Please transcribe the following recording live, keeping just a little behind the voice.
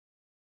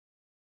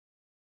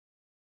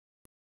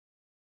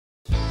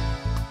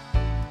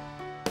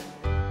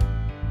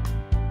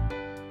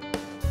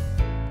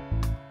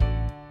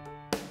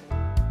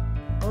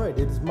right,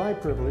 it is my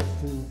privilege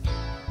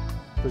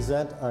to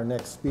present our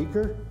next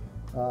speaker,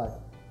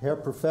 Herr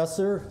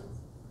Professor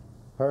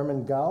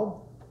Hermann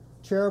Gaub,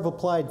 Chair of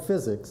Applied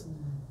Physics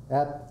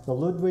at the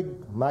Ludwig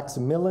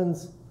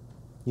Maximilians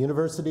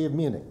University of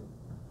Munich.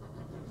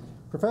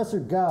 Professor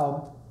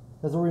Gaub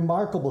has a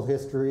remarkable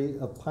history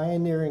of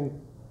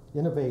pioneering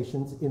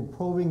innovations in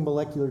probing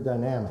molecular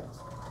dynamics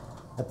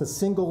at the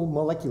single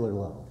molecular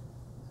level,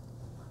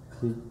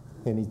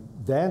 and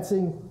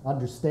advancing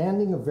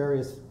understanding of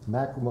various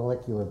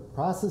macromolecular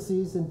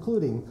processes,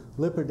 including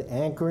lipid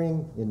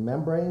anchoring in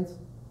membranes,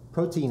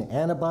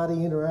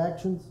 protein-antibody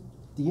interactions,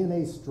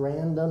 DNA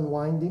strand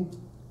unwinding,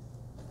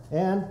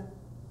 and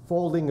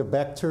folding of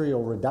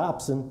bacterial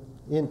rhodopsin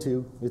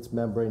into its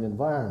membrane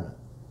environment.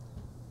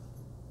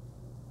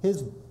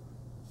 His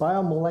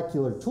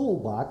biomolecular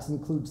toolbox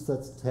includes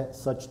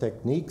such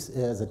techniques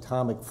as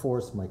atomic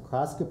force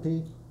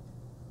microscopy,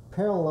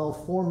 parallel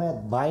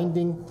format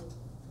binding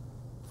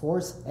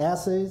force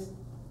assays,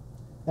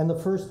 and the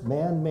first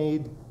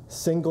man-made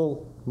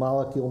single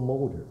molecule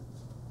molder.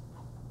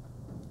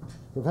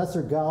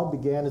 Professor Gaub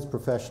began his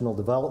professional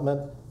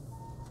development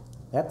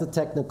at the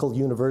Technical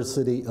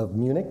University of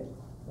Munich,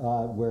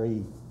 where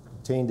he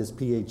obtained his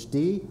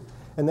PhD,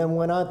 and then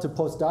went on to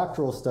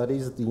postdoctoral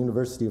studies at the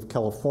University of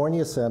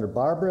California, Santa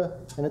Barbara,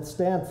 and at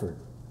Stanford,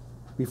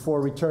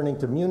 before returning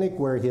to Munich,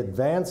 where he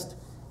advanced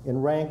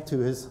in rank to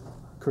his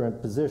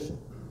current position.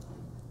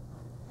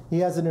 He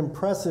has an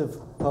impressive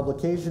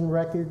publication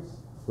record,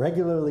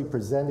 regularly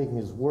presenting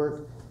his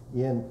work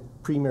in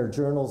premier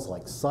journals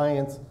like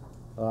Science,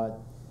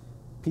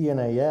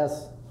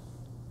 PNAS,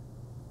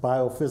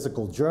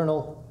 Biophysical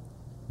Journal,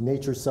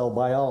 Nature Cell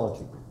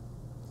Biology.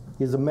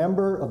 He is a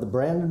member of the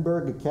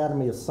Brandenburg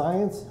Academy of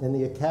Science and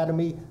the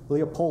Academy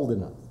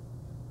Leopoldina.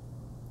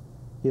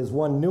 He has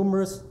won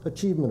numerous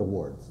achievement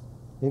awards,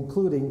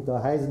 including the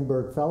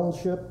Heisenberg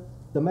Fellowship,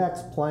 the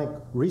Max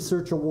Planck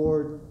Research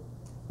Award,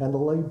 and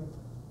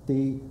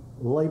the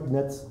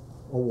Leibniz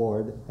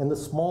Award, and the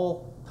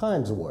Small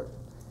Times Award.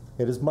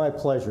 It is my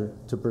pleasure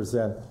to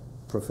present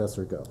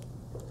Professor Gaub.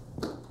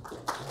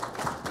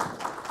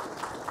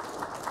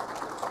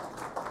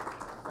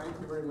 Thank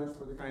you very much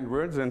for the kind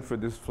words and for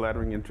this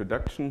flattering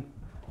introduction.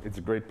 It's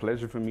a great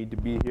pleasure for me to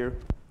be here.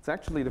 It's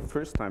actually the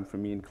first time for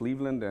me in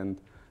Cleveland, and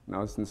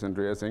now since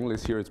Andreas Engel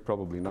is here, it's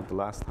probably not the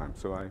last time,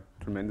 so I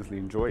tremendously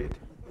enjoy it.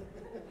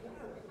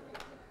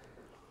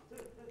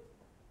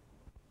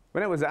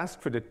 When I was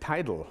asked for the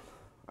title,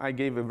 I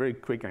gave a very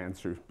quick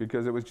answer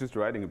because I was just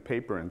writing a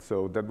paper, and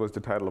so that was the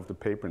title of the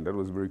paper, and that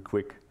was very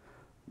quick.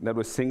 That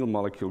was single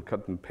molecule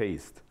cut and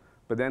paste.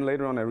 But then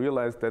later on I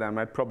realized that I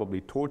might probably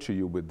torture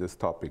you with this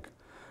topic.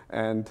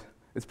 And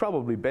it's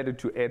probably better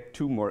to add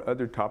two more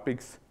other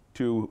topics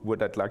to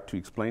what I'd like to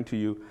explain to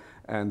you,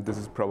 and this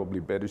is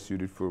probably better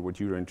suited for what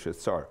your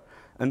interests are.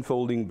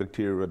 Unfolding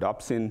bacterial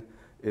rhodopsin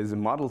is a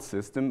model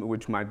system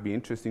which might be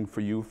interesting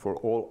for you for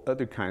all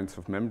other kinds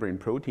of membrane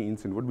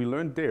proteins, and what we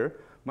learned there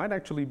might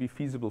actually be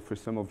feasible for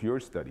some of your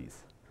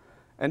studies.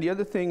 And the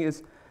other thing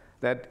is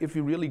that if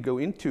you really go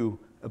into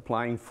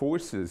applying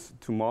forces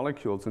to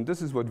molecules, and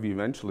this is what we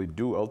eventually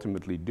do,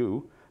 ultimately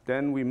do,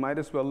 then we might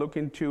as well look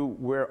into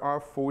where are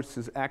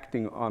forces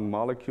acting on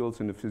molecules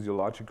in a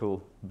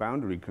physiological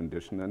boundary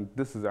condition, and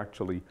this is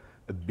actually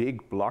a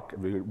big block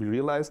we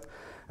realized,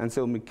 and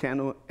so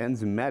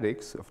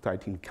mechanoenzymatics of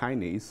titin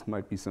kinase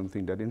might be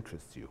something that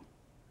interests you.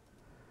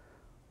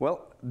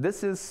 Well,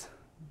 this is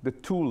the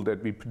tool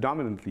that we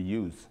predominantly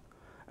use,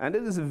 and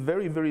it is a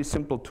very, very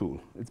simple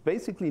tool. It's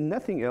basically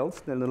nothing else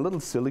than a little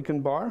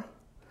silicon bar,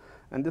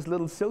 and this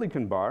little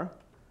silicon bar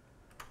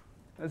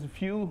has a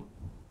few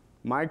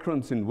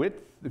microns in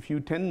width, a few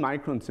 10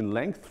 microns in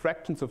length,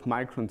 fractions of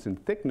microns in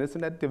thickness,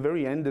 and at the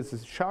very end is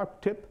a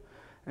sharp tip.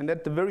 And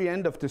at the very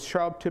end of this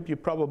sharp tip, you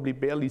probably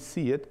barely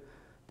see it.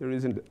 There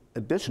is an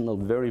additional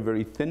very,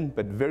 very thin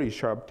but very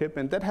sharp tip,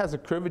 and that has a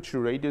curvature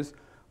radius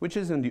which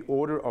is in the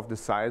order of the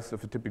size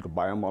of a typical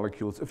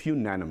biomolecule, a few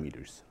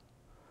nanometers.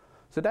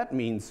 So that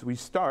means we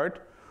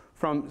start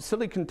from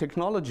silicon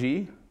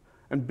technology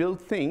and build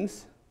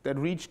things that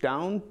reach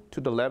down to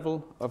the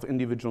level of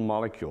individual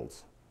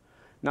molecules.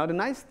 Now the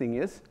nice thing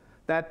is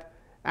that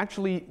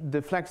actually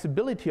the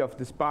flexibility of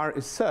this bar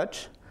is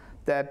such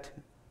that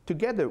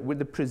together with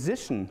the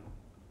precision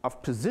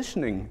of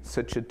positioning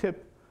such a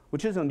tip,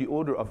 which is on the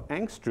order of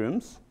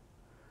angstroms,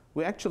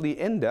 we actually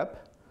end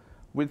up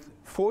with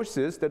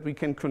forces that we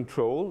can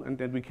control and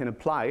that we can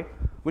apply,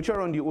 which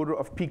are on the order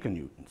of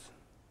piconewtons.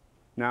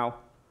 Now,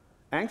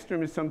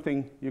 angstrom is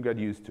something you got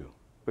used to,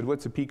 but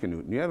what's a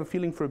piconewton? You have a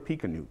feeling for a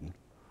piconewton?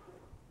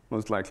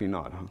 Most likely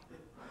not, huh?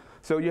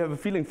 So you have a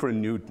feeling for a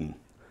newton.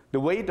 The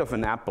weight of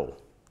an apple,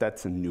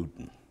 that's a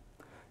newton.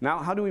 Now,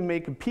 how do we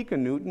make a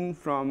piconewton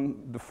from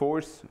the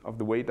force of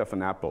the weight of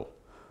an apple?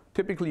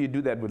 Typically, you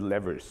do that with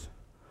levers.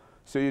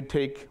 So you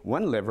take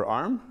one lever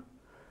arm,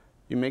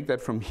 you make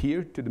that from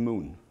here to the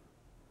moon.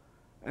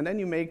 And then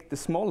you make the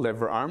small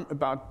lever arm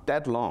about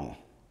that long.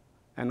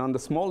 And on the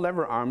small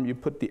lever arm, you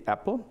put the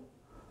apple.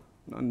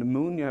 And on the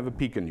moon, you have a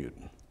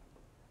piconewton.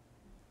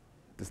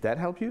 Does that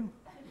help you?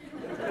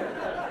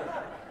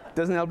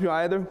 Doesn't help you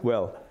either?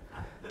 Well,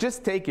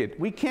 just take it.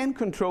 We can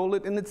control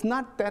it, and it's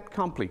not that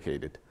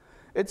complicated.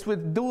 It's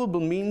with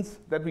doable means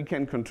that we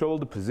can control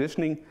the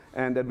positioning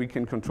and that we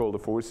can control the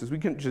forces. We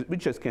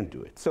just can't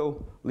do it.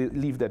 So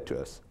leave that to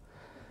us.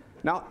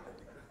 Now,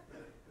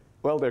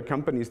 well, there are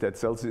companies that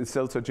sell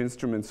such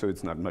instruments, so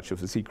it's not much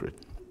of a secret.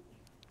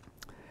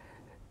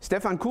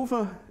 Stefan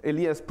Kufer,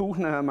 Elias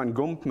Buchner, Hermann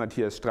Gump,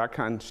 Matthias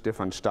Strachan,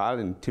 Stefan Stahl,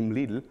 and Tim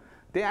Liedl,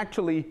 they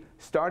actually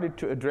started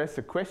to address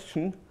a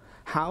question: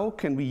 how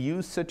can we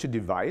use such a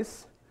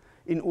device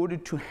in order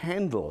to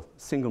handle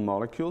single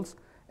molecules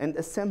and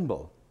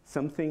assemble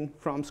something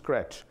from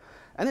scratch?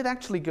 And it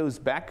actually goes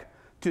back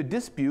to a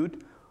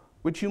dispute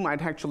which you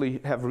might actually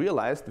have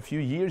realized a few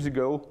years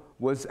ago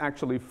was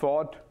actually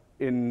fought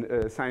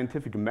in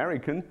Scientific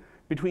American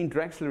between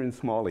Drexler and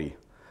Smalley.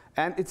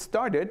 And it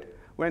started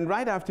when,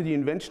 right after the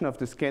invention of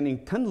the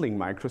scanning tunneling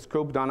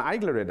microscope, Don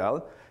Eigler et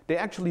al., they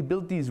actually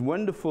built these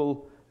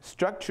wonderful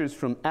structures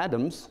from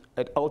atoms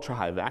at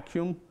ultra-high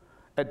vacuum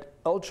at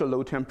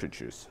ultra-low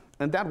temperatures.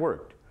 And that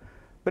worked.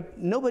 But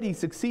nobody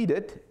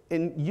succeeded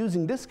in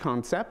using this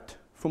concept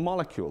for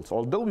molecules,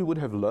 although we would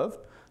have loved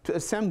to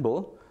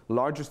assemble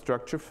larger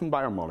structure from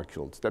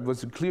biomolecules. That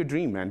was a clear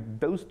dream, and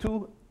those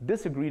two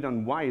disagreed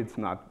on why it's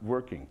not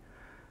working.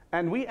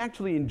 And we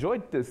actually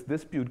enjoyed this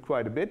dispute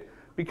quite a bit,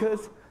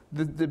 because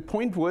the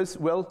point was,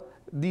 well,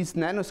 these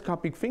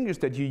nanoscopic fingers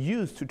that you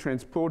use to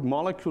transport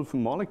molecule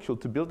from molecule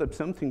to build up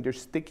something, they're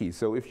sticky.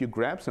 So if you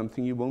grab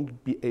something, you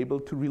won't be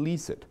able to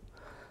release it.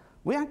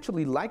 We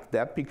actually liked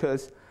that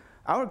because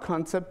our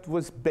concept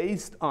was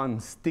based on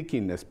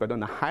stickiness, but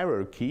on a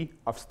hierarchy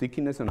of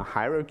stickiness and a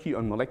hierarchy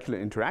on molecular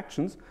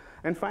interactions.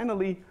 And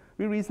finally,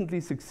 we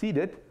recently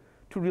succeeded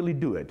to really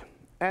do it.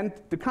 And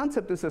the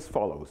concept is as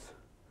follows.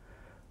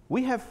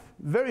 We have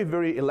very,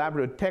 very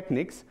elaborate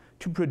techniques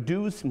to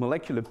produce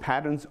molecular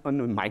patterns on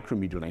a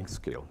micrometer length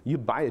scale. You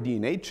buy a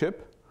DNA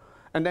chip,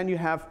 and then you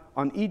have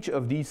on each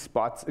of these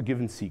spots a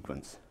given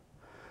sequence.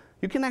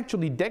 You can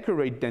actually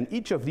decorate then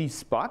each of these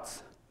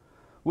spots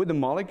with a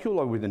molecule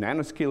or with a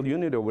nanoscale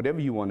unit or whatever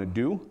you want to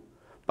do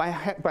by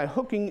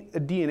hooking a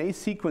DNA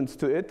sequence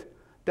to it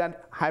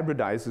that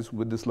hybridizes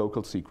with this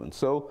local sequence.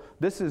 So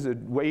this is a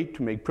way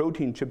to make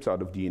protein chips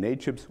out of DNA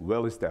chips,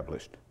 well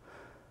established.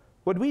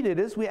 What we did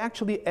is we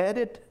actually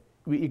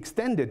we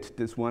extended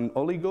this one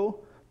oligo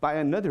by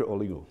another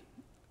oligo.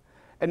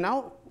 And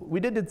now we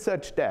did it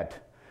such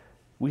that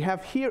we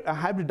have here a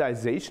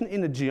hybridization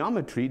in a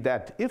geometry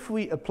that if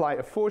we apply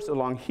a force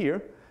along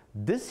here,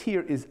 this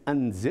here is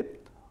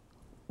unzipped,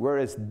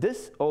 whereas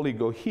this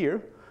oligo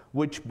here,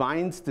 which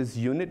binds this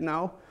unit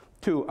now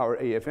to our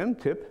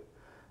AFM tip,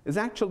 is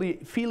actually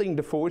feeling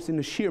the force in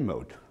a shear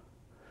mode.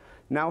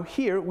 Now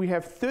here we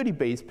have 30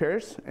 base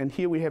pairs, and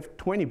here we have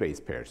 20 base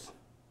pairs.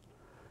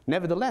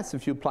 Nevertheless,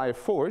 if you apply a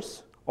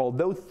force,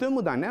 although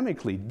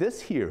thermodynamically this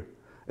here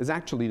is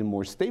actually the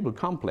more stable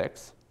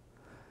complex,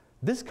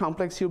 this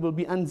complex here will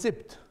be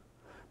unzipped.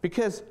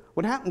 Because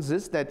what happens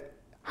is that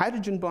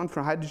hydrogen bond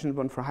for hydrogen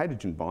bond for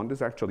hydrogen bond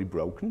is actually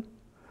broken,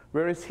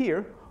 whereas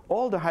here,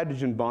 all the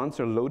hydrogen bonds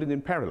are loaded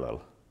in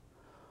parallel.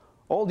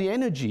 All the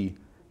energy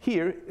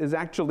here is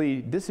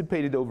actually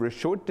dissipated over a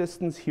short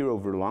distance, here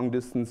over a long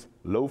distance,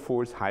 low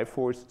force, high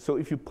force. So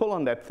if you pull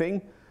on that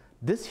thing,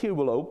 this here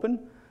will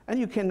open, and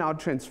you can now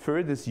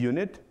transfer this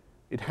unit,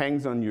 it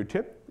hangs on your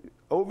tip,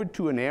 over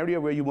to an area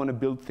where you want to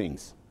build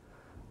things.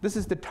 This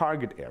is the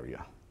target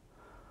area.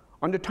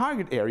 On the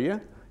target area,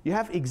 you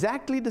have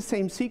exactly the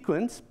same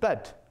sequence,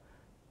 but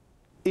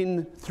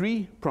in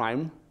 3'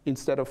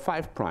 instead of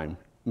 5'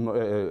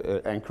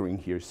 anchoring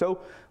here.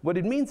 So what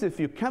it means, if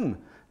you come,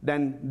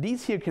 then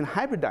these here can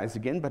hybridize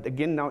again, but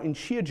again now in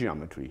shear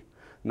geometry.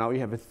 Now you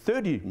have a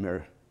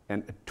 30-mer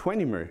and a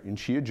 20-mer in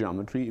shear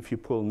geometry. If you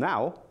pull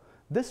now,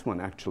 this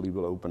one actually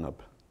will open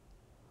up.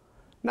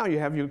 Now you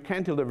have your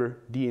cantilever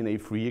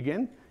DNA free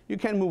again. You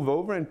can move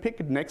over and pick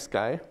the next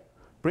guy,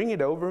 bring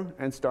it over,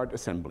 and start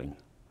assembling.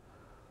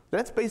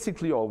 That's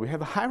basically all. We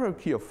have a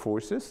hierarchy of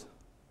forces,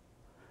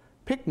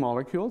 pick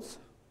molecules,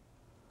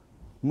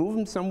 move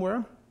them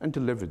somewhere, and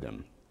deliver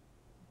them.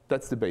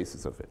 That's the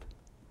basis of it.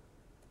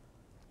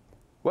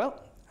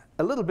 Well,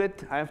 a little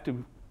bit, I have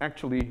to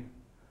actually,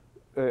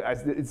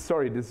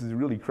 sorry, this is a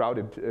really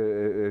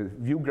crowded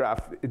view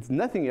graph. It's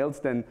nothing else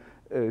than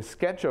a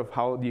sketch of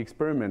how the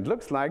experiment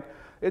looks like.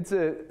 It's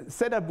a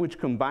setup which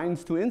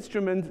combines two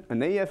instruments,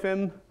 an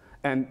AFM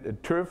and a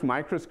TURF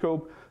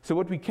microscope. So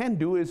what we can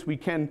do is we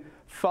can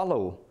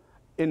follow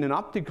in an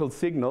optical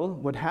signal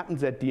what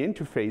happens at the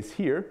interface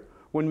here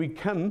when we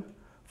come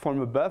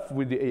from above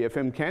with the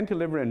AFM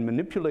cantilever and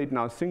manipulate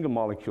now single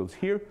molecules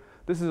here.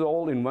 This is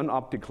all in one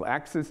optical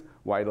axis,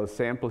 while a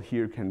sample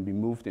here can be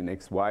moved in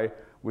XY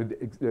with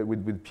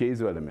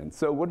piezo elements.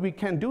 So what we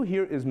can do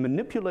here is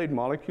manipulate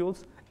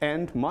molecules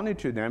and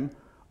monitor them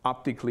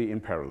optically in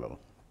parallel.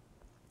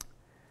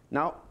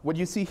 Now, what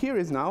you see here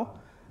is now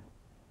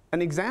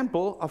an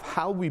example of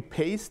how we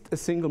paste a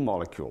single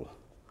molecule.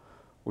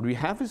 What we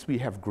have is we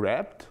have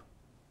grabbed,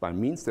 by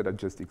means that I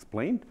just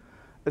explained,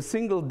 a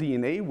single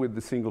DNA with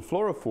the single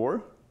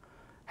fluorophore,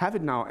 have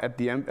it now at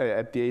the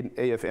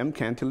AFM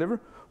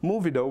cantilever,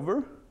 move it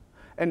over,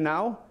 and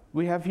now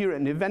we have here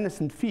an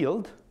evanescent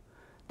field.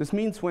 This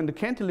means when the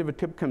cantilever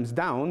tip comes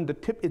down, the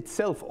tip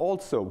itself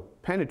also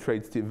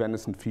penetrates the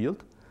evanescent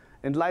field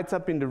and lights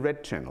up in the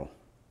red channel.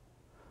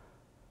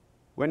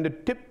 When the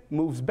tip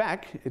moves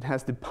back, it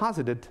has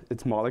deposited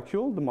its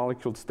molecule. The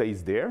molecule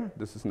stays there.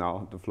 This is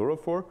now the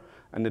fluorophore,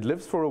 and it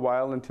lives for a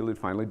while until it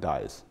finally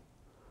dies.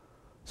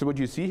 So what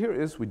you see here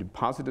is we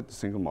deposited the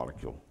single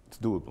molecule. It's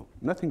doable.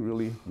 Nothing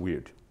really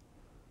weird.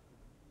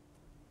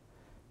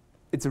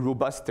 It's a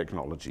robust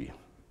technology.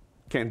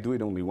 Can't do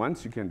it only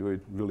once. You can do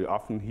it really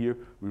often. Here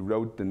we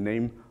wrote the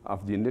name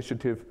of the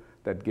initiative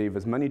that gave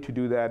us money to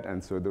do that,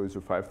 and so those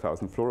are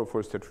 5,000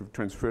 fluorophores that were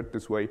transferred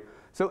this way.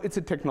 So it's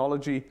a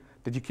technology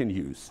that you can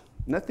use.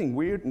 Nothing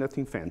weird,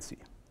 nothing fancy.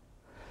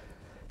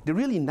 The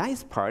really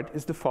nice part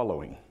is the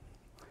following.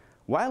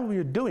 While we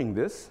are doing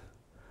this,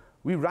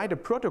 we write a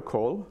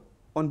protocol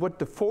on what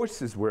the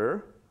forces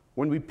were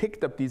when we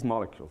picked up these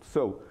molecules.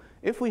 So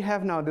if we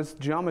have now this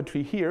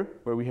geometry here,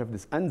 where we have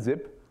this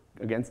unzip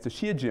against the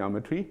shear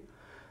geometry,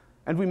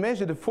 and we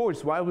measure the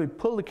force while we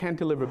pull the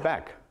cantilever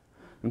back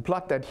and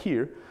plot that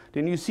here,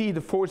 then you see the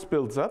force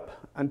builds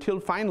up until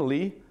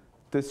finally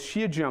this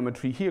shear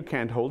geometry here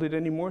can't hold it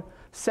anymore,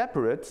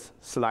 separates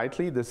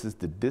slightly. This is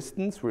the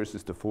distance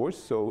versus the force,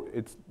 so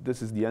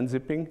this is the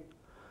unzipping,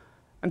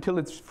 until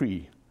it's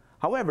free.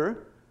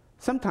 However,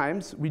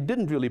 sometimes we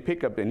didn't really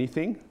pick up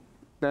anything,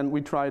 then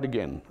we try it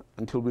again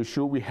until we're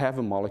sure we have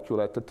a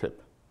molecule at the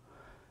tip.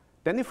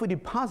 Then if we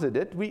deposit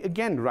it, we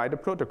again write a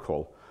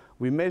protocol.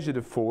 We measure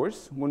the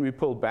force when we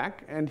pull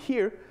back, and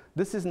here,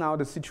 this is now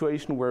the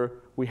situation where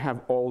we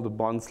have all the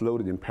bonds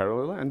loaded in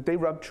parallel, and they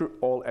rupture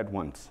all at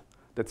once.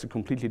 That's a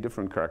completely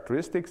different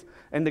characteristics.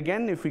 And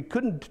again, if we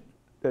couldn't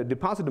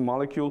deposit the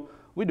molecule,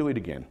 we do it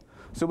again.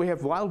 So we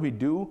have, while we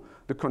do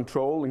the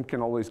control, and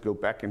can always go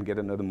back and get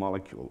another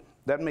molecule.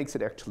 That makes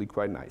it actually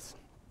quite nice.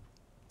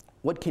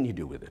 What can you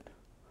do with it?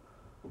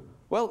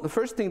 Well, the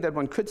first thing that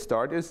one could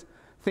start is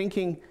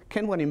thinking,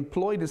 can one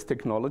employ this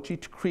technology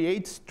to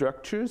create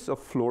structures of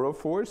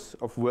fluorophores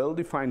of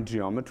well-defined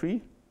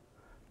geometry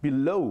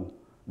below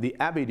the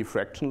Abbe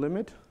diffraction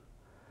limit,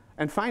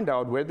 and find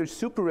out whether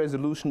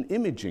super-resolution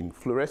imaging,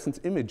 fluorescence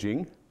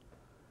imaging,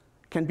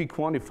 can be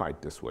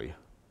quantified this way.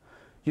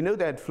 You know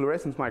that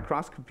fluorescence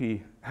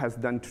microscopy has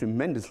done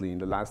tremendously in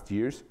the last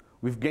years.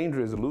 We've gained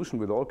resolution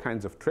with all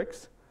kinds of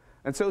tricks.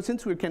 And so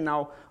since we can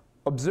now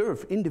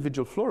observe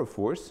individual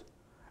fluorophores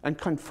and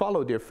can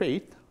follow their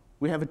fate,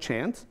 we have a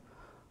chance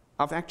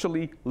of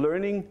actually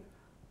learning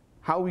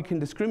how we can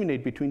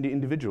discriminate between the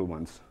individual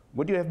ones.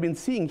 What you have been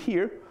seeing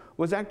here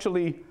was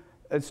actually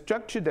a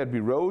structure that we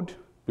wrote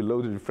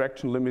below the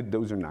diffraction limit.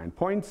 Those are 9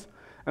 points.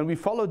 And we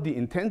followed the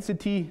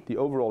intensity, the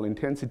overall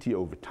intensity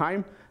over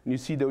time. And you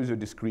see those are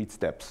discrete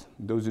steps.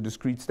 Those are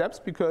discrete steps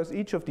because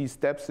each of these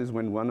steps is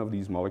when one of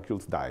these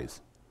molecules dies.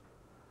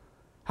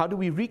 How do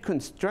we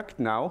reconstruct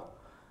now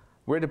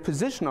where the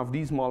position of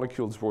these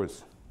molecules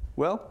was?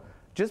 Well,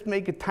 just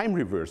make a time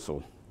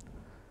reversal.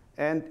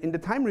 And in the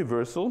time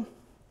reversal,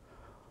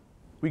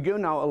 we go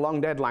now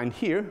along that line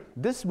here.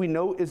 This we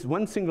know is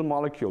one single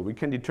molecule. We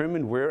can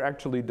determine where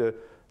actually the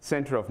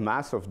center of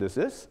mass of this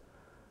is.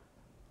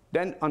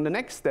 Then on the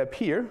next step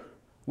here,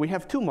 we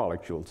have two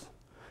molecules.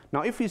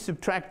 Now if we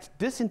subtract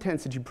this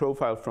intensity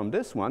profile from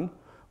this one,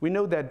 we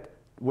know that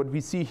what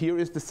we see here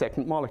is the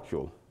second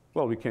molecule.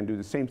 Well, we can do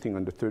the same thing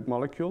on the third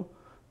molecule,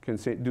 can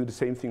do the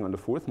same thing on the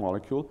fourth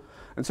molecule.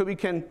 And so we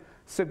can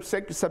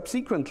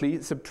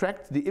subsequently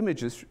subtract the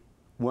images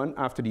one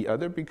after the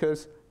other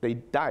because they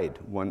died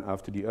one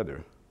after the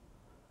other.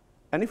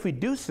 And if we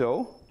do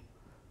so,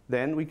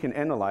 then we can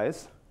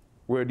analyze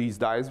where these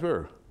dyes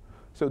were.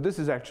 So this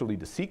is actually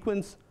the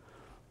sequence.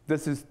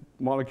 This is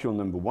molecule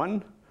number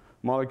 1,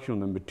 molecule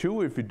number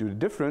 2. If we do the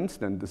difference,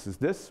 then this is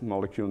this,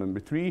 molecule number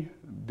 3,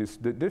 this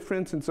the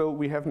difference. And so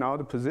we have now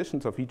the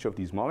positions of each of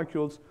these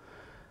molecules.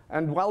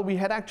 And while we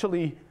had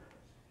actually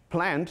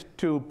planned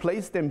to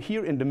place them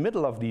here in the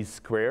middle of these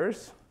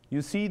squares,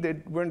 you see they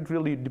weren't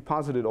really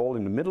deposited all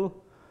in the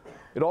middle.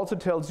 It also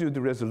tells you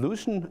the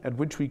resolution at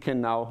which we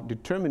can now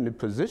determine the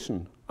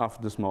position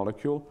of this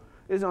molecule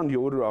is on the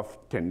order of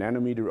 10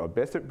 nanometer or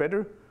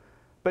better.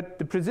 But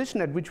the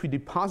position at which we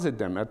deposit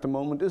them at the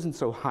moment isn't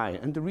so high.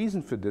 And the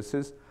reason for this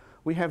is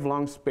we have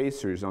long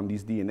spacers on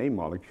these DNA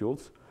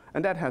molecules.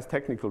 And that has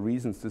technical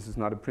reasons. This is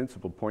not a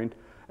principal point.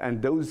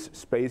 And those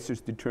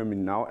spacers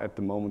determine now at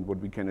the moment what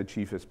we can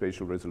achieve as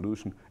spatial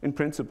resolution. In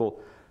principle,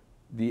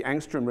 the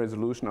angstrom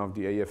resolution of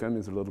the AFM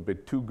is a little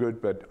bit too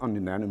good, but on the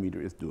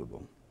nanometer is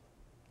doable.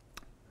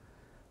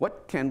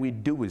 What can we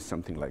do with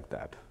something like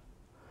that?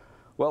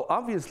 Well,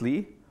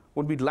 obviously,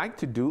 what we'd like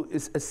to do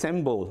is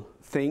assemble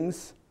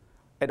things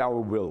at our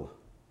will.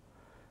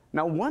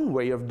 Now, one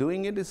way of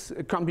doing it is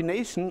a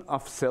combination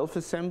of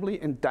self-assembly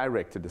and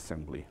directed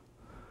assembly.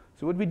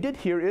 So what we did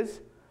here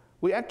is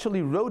we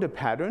actually wrote a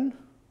pattern.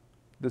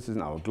 This is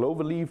now a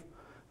clover leaf.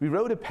 We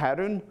wrote a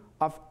pattern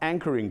of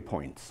anchoring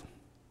points.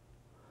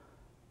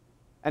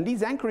 And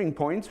these anchoring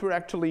points were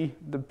actually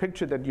the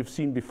picture that you've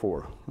seen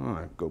before. Oh,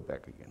 go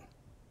back again.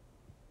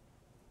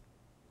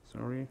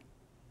 Sorry.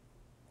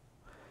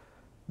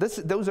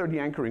 Those are the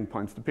anchoring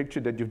points, the picture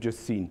that you've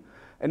just seen.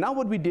 And now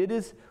what we did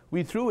is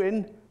we threw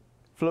in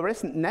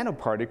fluorescent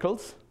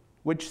nanoparticles,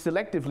 which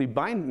selectively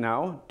bind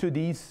now to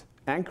these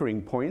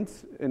anchoring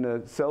points in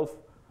a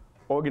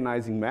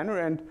self-organizing manner.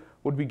 And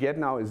what we get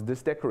now is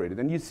this decorated.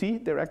 And you see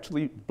they're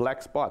actually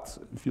black spots.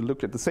 If you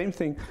look at the same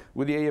thing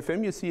with the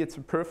AFM, you see it's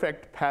a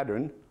perfect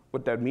pattern.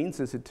 What that means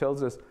is it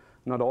tells us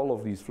not all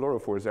of these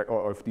fluorophores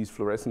or of these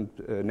fluorescent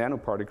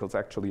nanoparticles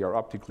actually are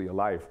optically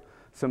alive.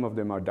 Some of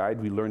them are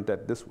dyed. We learned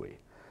that this way.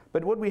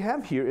 But what we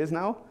have here is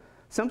now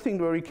something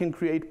where we can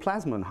create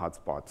plasmon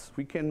hotspots.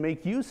 We can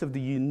make use of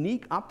the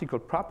unique optical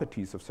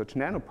properties of such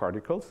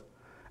nanoparticles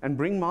and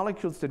bring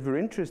molecules that we're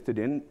interested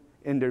in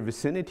their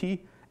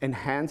vicinity,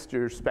 enhance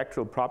their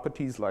spectral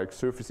properties like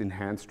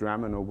surface-enhanced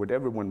Raman or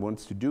whatever one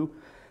wants to do.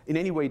 In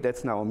any way,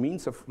 that's now a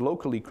means of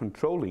locally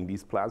controlling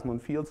these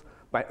plasmon fields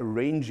by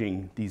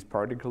arranging these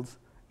particles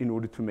in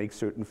order to make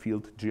certain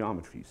field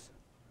geometries.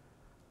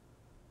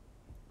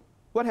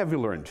 What have we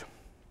learned?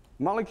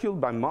 Molecule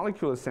by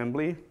molecule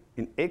assembly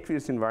in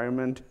aqueous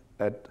environment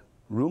at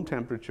room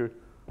temperature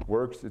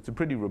works. It's a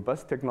pretty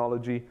robust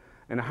technology,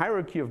 and a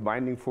hierarchy of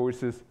binding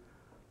forces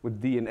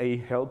with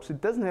DNA helps.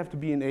 It doesn't have to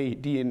be in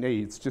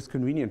DNA, it's just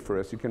convenient for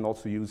us. You can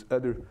also use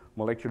other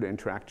molecular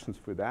interactions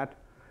for that.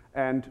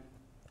 And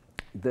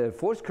the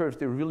force curves,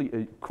 they're really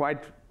a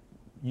quite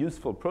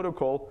useful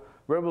protocol.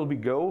 Where will we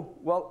go?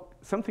 Well,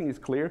 something is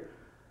clear.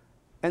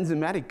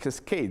 Enzymatic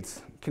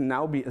cascades can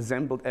now be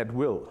assembled at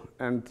will.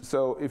 And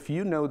so if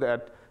you know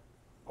that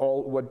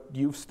all what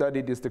you've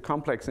studied is the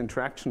complex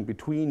interaction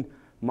between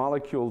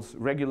molecules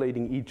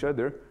regulating each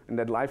other, and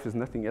that life is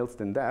nothing else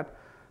than that,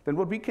 then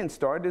what we can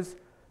start is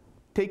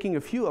taking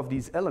a few of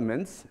these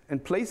elements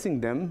and placing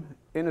them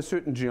in a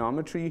certain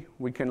geometry.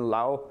 We can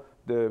allow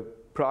the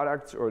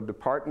products or the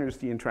partners,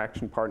 the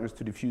interaction partners,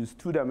 to diffuse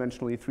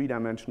two-dimensionally,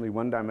 three-dimensionally,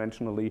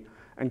 one-dimensionally,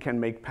 and can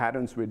make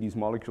patterns where these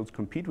molecules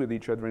compete with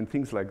each other and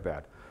things like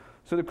that.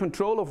 So the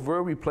control of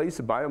where we place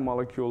a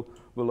biomolecule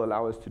will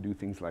allow us to do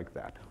things like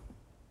that.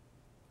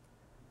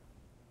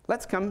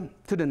 Let's come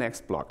to the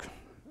next block.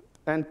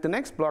 And the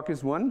next block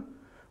is one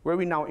where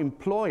we now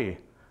employ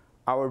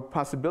our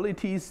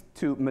possibilities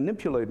to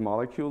manipulate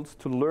molecules,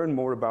 to learn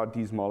more about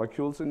these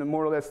molecules in a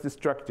more or less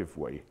destructive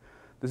way.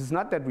 This is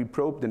not that we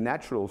probe the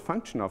natural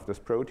function of this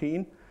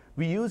protein.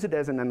 We use it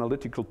as an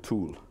analytical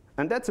tool.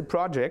 And that's a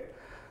project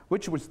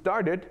which was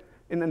started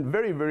in a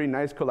very, very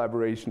nice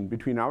collaboration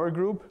between our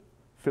group,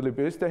 Philipp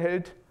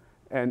Oesterheld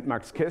and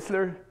Max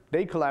Kessler.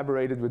 They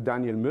collaborated with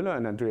Daniel Müller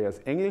and Andreas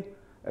Engel,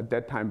 at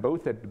that time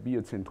both at the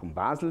Biozentrum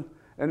Basel.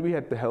 And we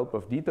had the help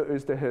of Dieter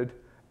Oesterheld,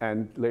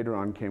 and later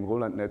on came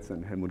Roland Netz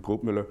and Helmut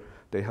Grobmüller.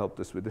 They helped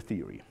us with the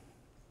theory.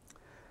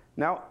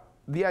 Now,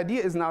 the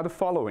idea is now the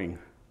following.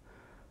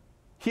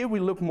 Here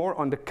we look more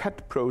on the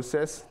cut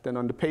process than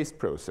on the paste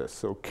process.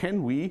 So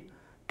can we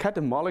cut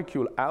a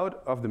molecule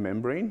out of the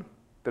membrane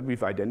that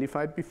we've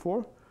identified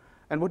before?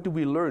 And what do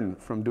we learn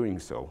from doing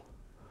so?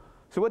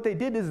 So what they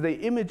did is they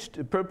imaged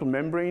a purple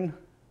membrane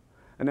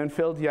and then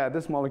felt, yeah,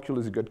 this molecule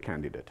is a good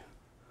candidate.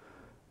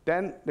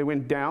 Then they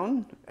went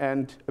down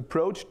and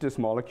approached this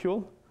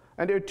molecule.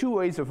 And there are two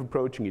ways of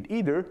approaching it.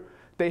 Either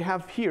they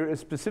have here a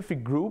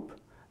specific group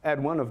at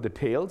one of the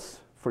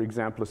tails, for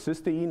example, a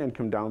cysteine, and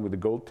come down with a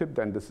gold tip,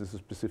 then this is a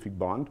specific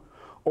bond.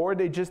 Or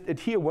they just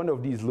adhere one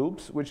of these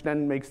loops, which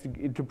then makes the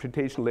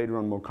interpretation later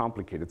on more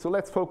complicated. So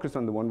let's focus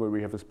on the one where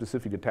we have a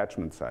specific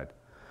attachment site.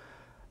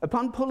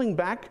 Upon pulling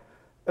back,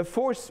 a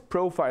force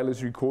profile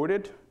is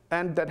recorded,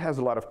 and that has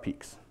a lot of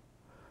peaks.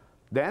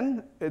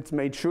 Then it's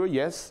made sure,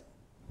 yes,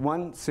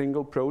 one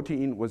single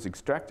protein was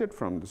extracted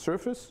from the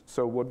surface.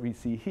 So what we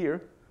see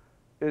here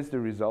is the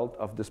result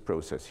of this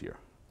process here.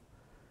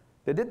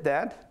 They did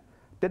that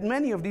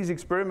many of these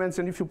experiments,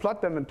 and if you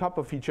plot them on top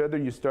of each other,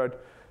 you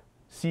start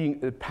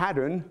seeing a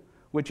pattern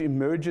which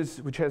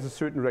emerges, which has a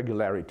certain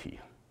regularity.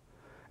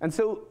 And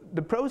so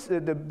the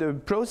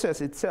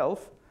process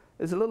itself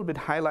is a little bit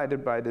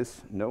highlighted by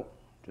this. No,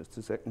 just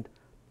a second.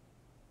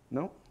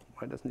 No,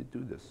 why doesn't it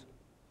do this?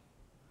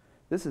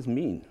 This is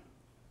mean.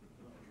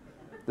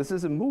 This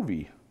is a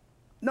movie.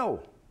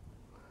 No,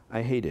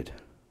 I hate it.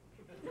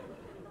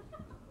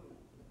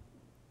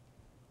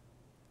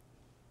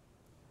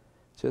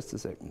 Just a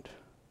second.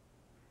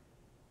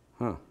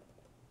 Huh.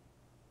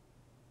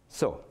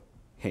 So,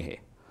 hey,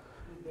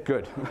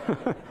 good.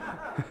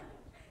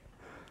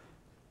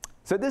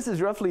 So this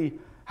is roughly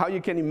how you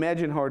can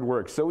imagine how it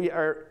works. So we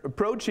are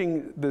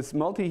approaching this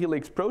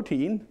multi-helix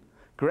protein,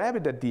 grab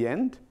it at the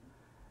end,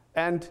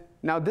 and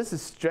now this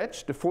is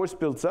stretched, the force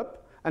builds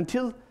up,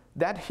 until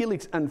that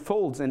helix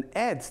unfolds and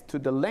adds to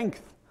the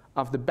length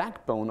of the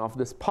backbone of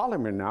this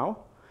polymer now.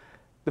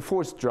 The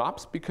force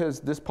drops because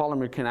this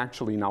polymer can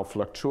actually now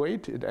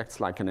fluctuate. It acts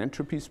like an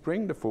entropy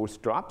spring. The force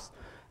drops.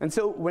 And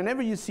so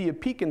whenever you see a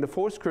peak in the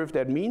force curve,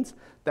 that means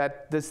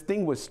that this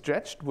thing was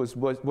stretched, was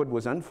what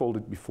was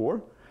unfolded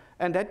before.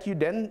 and that you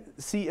then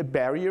see a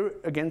barrier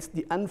against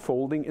the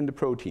unfolding in the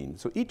protein.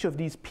 So each of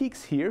these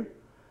peaks here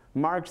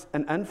marks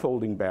an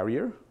unfolding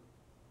barrier.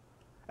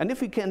 And if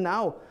we can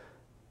now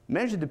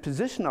measure the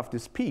position of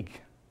this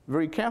peak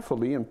very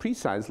carefully and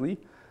precisely,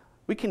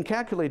 we can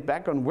calculate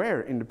back on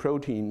where in the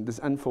protein this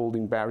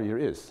unfolding barrier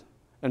is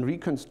and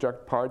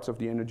reconstruct parts of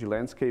the energy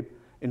landscape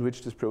in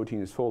which this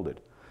protein is folded.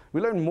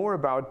 We learn more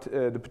about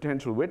the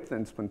potential width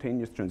and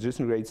spontaneous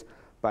transition rates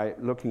by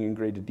looking in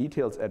greater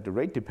details at the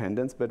rate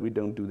dependence, but we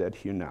don't do that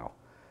here now.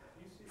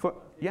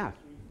 Yeah.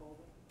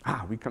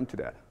 We come to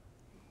that.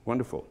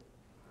 Wonderful.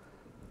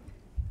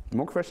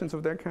 More questions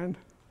of that kind?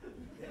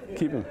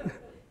 Keep them.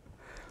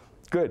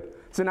 Good.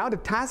 So now the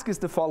task is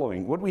the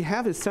following. What we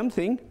have is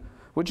something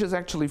which is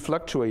actually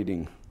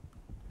fluctuating.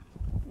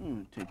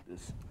 Take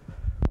this.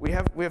 We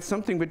have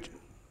something which,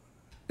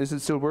 is it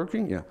still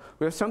working? Yeah.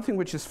 We have something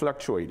which is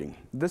fluctuating.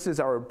 This is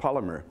our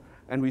polymer,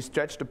 and we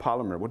stretch the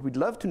polymer. What we'd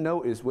love to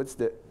know is what's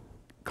the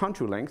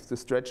contour length, the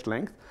stretched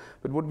length,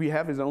 but what we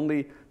have is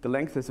only the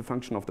length as a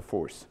function of the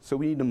force. So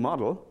we need a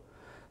model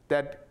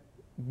that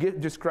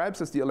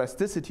describes us the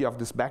elasticity of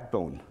this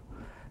backbone.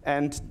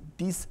 And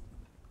this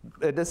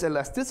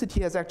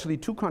elasticity has actually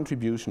two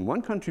contributions.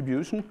 One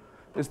contribution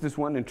is this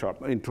one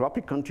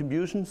entropic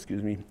contribution,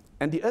 excuse me,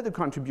 and the other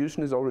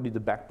contribution is already the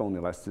backbone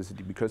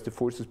elasticity because the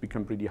forces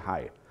become pretty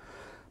high.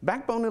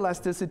 Backbone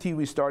elasticity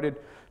we started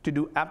to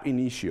do ab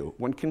initio.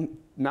 One can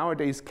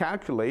nowadays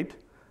calculate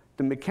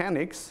the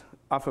mechanics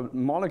of a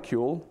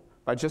molecule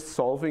by just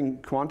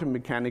solving quantum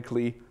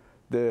mechanically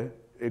the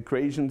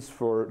equations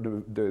for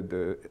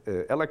the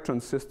electron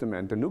system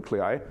and the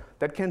nuclei.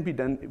 That can be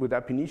done with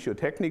ab initio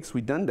techniques.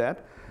 We've done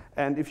that.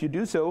 And if you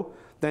do so,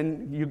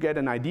 then you get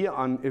an idea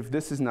on if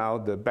this is now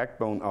the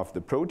backbone of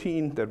the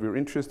protein that we're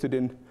interested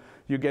in.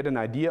 You get an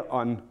idea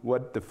on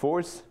what the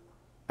force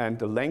and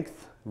the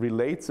length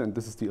relates, and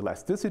this is the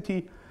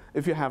elasticity.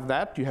 If you have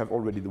that, you have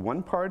already the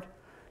one part.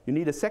 You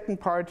need a second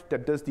part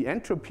that does the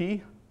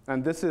entropy,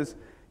 and this is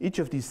each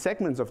of these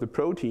segments of the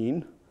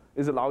protein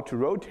is allowed to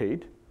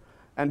rotate,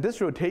 and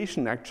this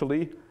rotation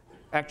actually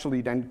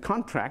then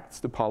contracts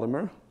the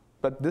polymer,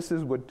 but this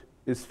is what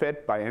is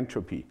fed by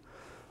entropy.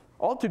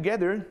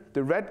 Altogether,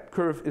 the red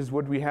curve is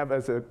what we have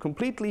as a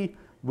completely,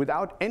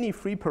 without any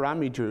free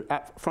parameter,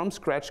 from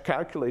scratch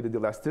calculated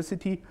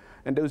elasticity,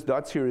 and those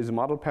dots here is a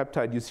model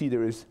peptide. You see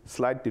there is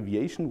slight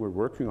deviation. We're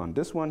working on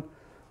this one.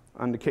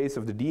 On the case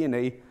of the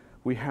DNA,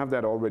 we have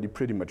that already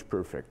pretty much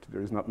perfect.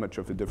 There is not much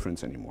of a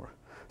difference anymore.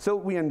 So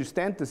we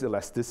understand this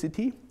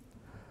elasticity.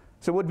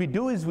 So what we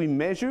do is we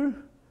measure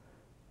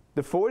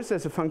the force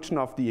as a function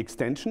of the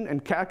extension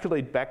and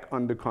calculate back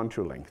on the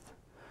contour length.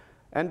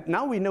 And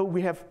now we know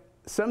we have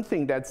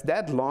something that's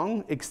that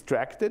long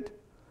extracted.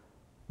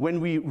 When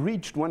we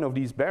reached one of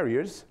these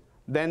barriers,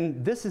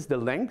 then this is the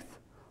length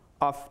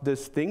of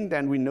this thing.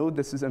 Then we know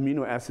this is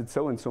amino acid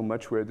so and so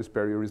much where this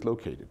barrier is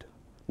located.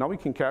 Now we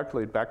can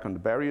calculate back on the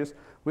barriers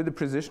with the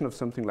precision of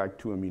something like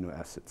 2 amino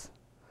acids.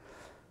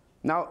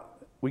 Now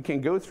we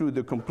can go through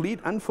the complete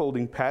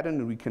unfolding pattern,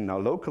 and we can now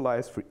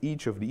localize for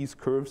each of these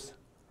curves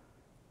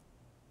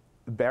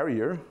a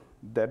barrier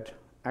that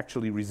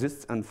actually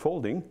resists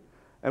unfolding.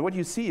 And what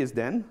you see is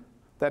then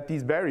that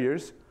these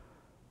barriers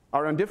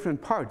are on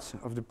different parts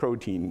of the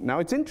protein. Now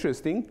it's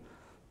interesting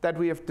that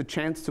we have the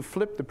chance to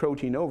flip the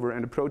protein over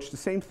and approach the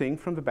same thing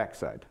from the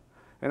backside.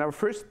 And our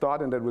first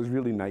thought, and that was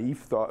really naive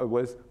thought,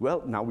 was,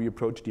 well, now we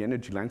approach the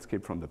energy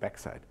landscape from the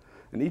backside.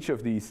 And each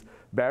of these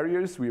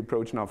barriers we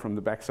approach now from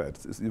the backside.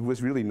 It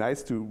was really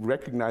nice to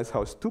recognize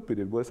how stupid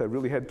it was. I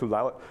really had to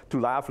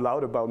laugh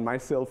loud about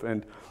myself,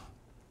 and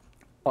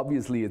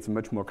obviously it's a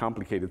much more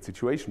complicated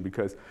situation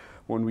because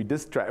when we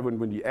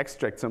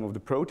extract some of the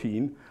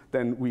protein,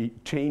 then we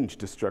change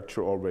the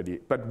structure already.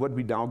 But what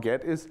we now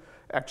get is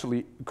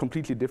actually a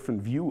completely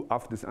different view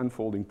of this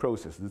unfolding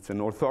process. It's an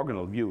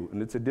orthogonal view,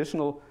 and it's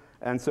additional.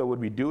 And so what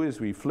we do is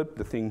we flip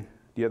the thing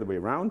the other way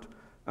around,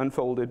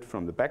 unfold it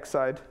from the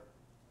backside,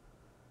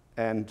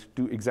 and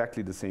do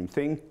exactly the same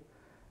thing.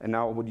 And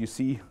now what you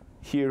see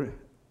here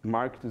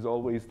marked is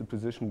always the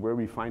position where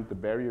we find the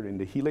barrier in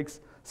the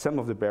helix. Some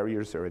of the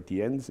barriers are at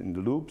the ends in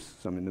the loops,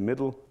 some in the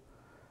middle.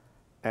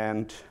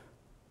 And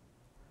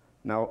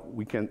now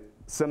we can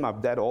sum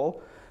up that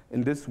all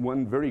in this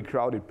one very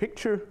crowded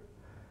picture.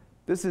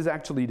 This is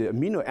actually the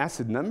amino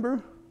acid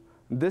number.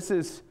 This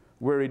is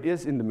where it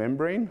is in the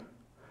membrane.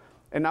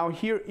 And now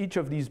here, each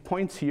of these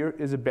points here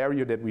is a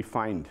barrier that we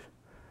find,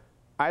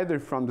 either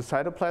from the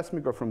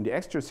cytoplasmic or from the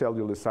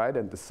extracellular side,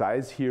 and the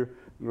size here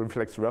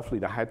reflects roughly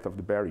the height of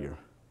the barrier.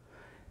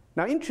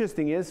 Now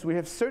interesting is we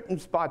have certain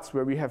spots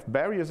where we have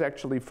barriers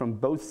actually from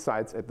both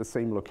sides at the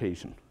same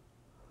location.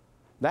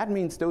 That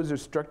means those are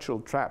structural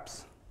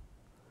traps.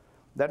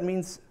 That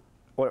means,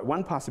 or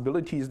one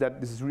possibility is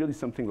that this is really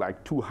something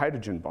like 2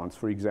 hydrogen bonds,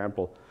 for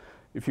example.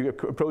 If you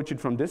approach it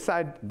from this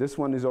side, this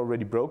one is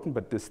already broken,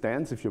 but this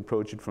stands. If you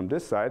approach it from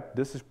this side,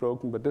 this is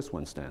broken, but this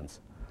one stands.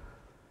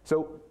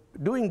 So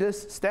doing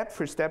this step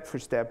for step for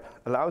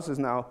step allows us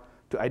now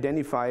to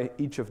identify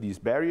each of these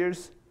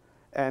barriers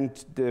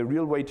And the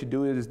real way to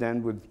do it is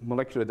then with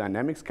molecular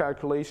dynamics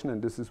calculation,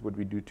 and this is what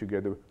we do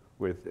together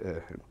with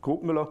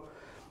Grubmüller.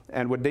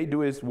 And what they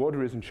do is,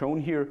 water isn't shown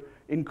here,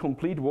 in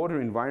complete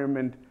water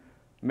environment,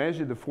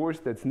 measure the force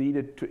that's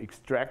needed to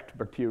extract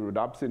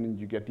bacteriorhodopsin, and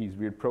you get these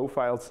weird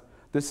profiles.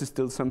 This is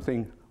still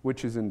something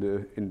which is in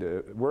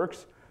the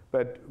works,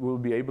 but we'll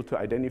be able to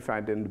identify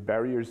then the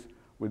barriers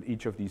with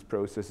each of these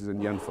processes in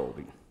the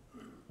unfolding.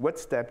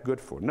 What's that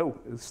good for? No,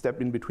 a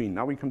step in between.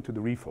 Now we come to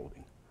the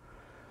refolding.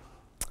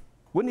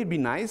 Wouldn't it be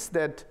nice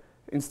that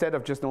instead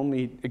of just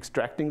only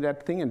extracting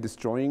that thing and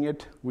destroying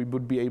it, we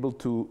would be able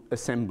to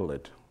assemble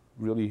it,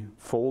 really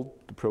fold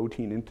the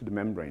protein into the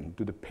membrane,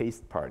 do the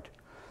paste part?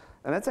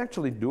 And that's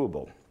actually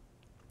doable,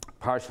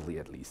 partially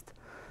at least.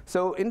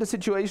 So in the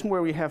situation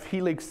where we have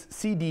helix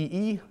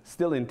CDE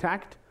still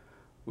intact,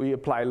 we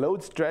apply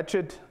load, stretch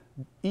it,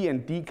 E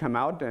and D come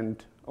out,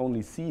 and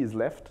only C is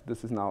left.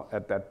 This is now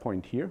at that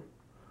point here.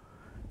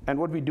 And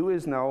what we do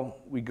is now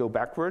we go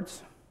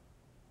backwards.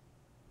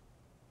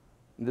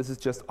 And this is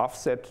just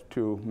offset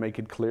to make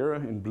it clearer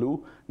in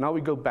blue. Now we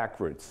go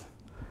backwards.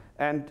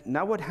 And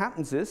now what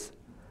happens is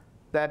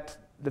that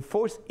the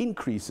force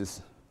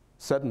increases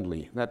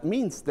suddenly. That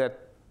means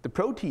that the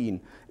protein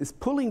is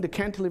pulling the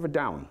cantilever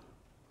down.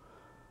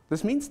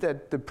 This means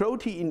that the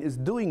protein is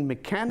doing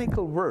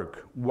mechanical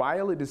work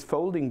while it is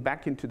folding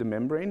back into the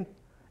membrane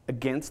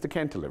against the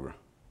cantilever.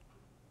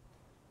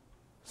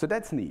 So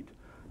that's neat.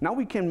 Now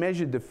we can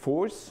measure the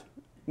force,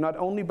 not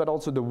only but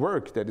also the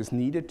work that is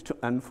needed to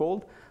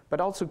unfold,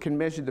 but also can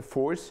measure the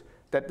force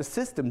that the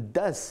system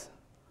does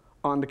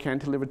on the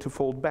cantilever to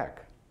fold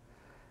back.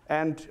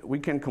 And we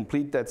can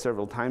complete that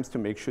several times to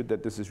make sure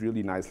that this is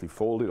really nicely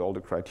folded, all the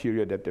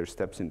criteria, that there's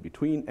steps in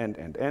between,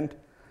 and.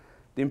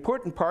 The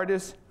important part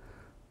is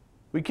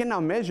we can now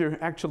measure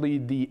actually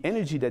the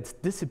energy that's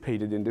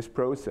dissipated in this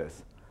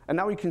process. And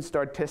now we can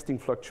start testing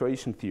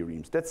fluctuation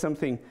theorems. That's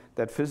something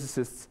that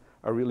physicists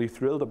are really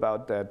thrilled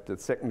about, that the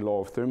second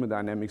law of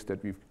thermodynamics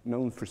that we've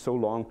known for so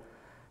long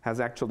has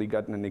actually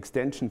gotten an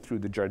extension through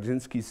the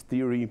Jarzynski's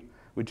theory,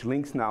 which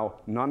links now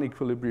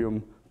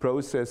non-equilibrium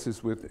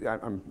processes with,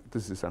 I'm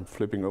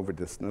flipping over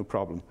this, no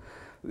problem,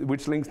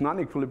 which links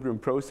non-equilibrium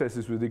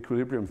processes with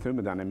equilibrium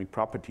thermodynamic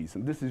properties.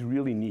 And this is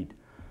really neat.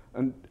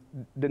 And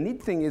the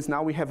neat thing is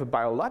now we have a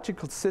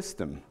biological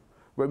system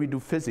where we do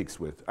physics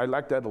with. I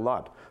like that a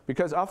lot,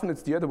 because often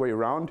it's the other way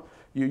around.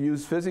 You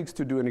use physics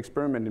to do an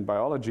experiment in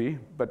biology,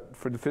 but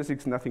for the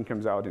physics, nothing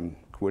comes out in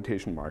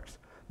quotation marks.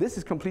 This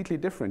is completely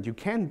different. You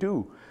can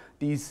do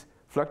these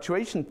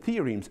fluctuation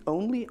theorems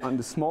only on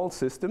the small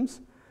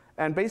systems,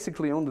 and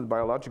basically only the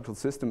biological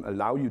system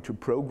allow you to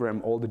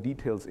program all the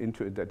details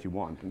into it that you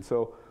want. And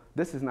so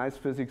this is nice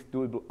physics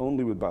doable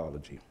only with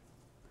biology.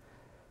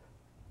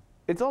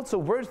 It's also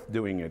worth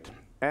doing it.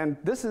 And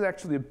this is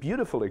actually a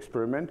beautiful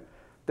experiment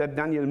that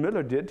Daniel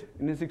Müller did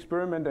in his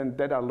experiment, and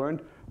that I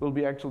learned will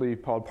be actually,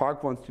 Paul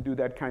Park wants to do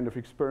that kind of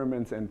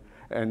experiments, and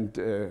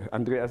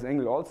Andreas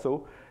Engel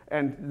also.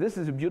 And this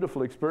is a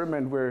beautiful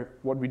experiment where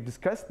what we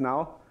discussed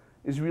now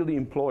is really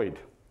employed.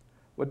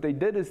 What they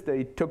did is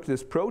they took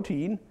this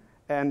protein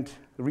and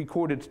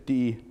recorded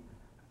the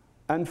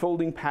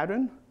unfolding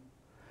pattern,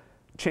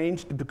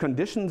 changed the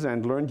conditions,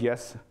 and learned,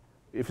 yes,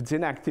 if it's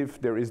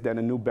inactive, there is then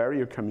a new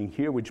barrier coming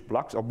here, which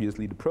blocks,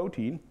 obviously, the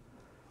protein.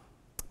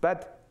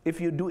 But if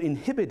you do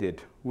inhibit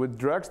it with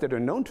drugs that are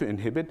known to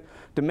inhibit,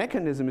 the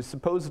mechanism is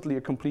supposedly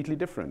completely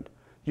different.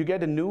 You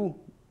get a new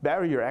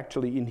barrier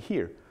actually in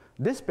here.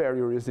 This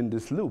barrier is in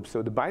this loop,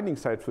 so the binding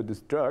site for this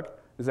drug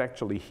is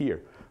actually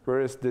here,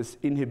 whereas this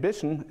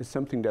inhibition is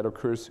something that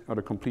occurs at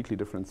a completely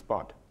different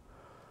spot.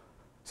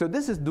 So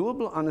this is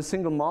doable on a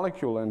single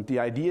molecule, and the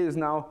idea is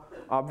now,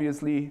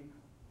 obviously,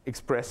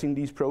 expressing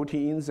these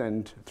proteins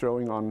and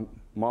throwing on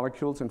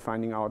molecules and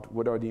finding out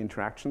what are the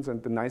interactions.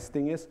 And the nice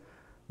thing is,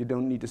 you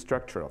don't need the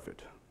structure of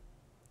it.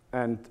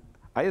 And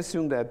I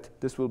assume that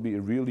this will be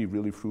a really,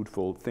 really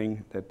fruitful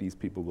thing that these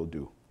people will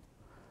do.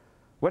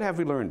 What have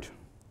we learned?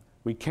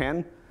 We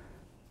can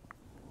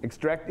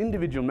extract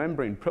individual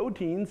membrane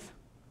proteins,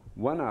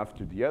 one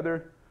after the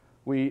other.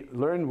 We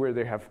learn where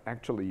they have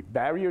actually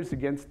barriers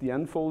against the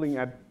unfolding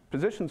at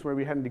positions where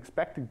we hadn't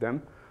expected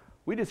them.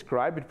 We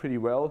describe it pretty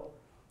well.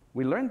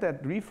 We learned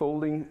that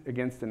refolding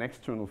against an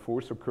external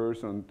force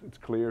occurs, and it's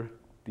clear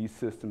these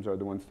systems are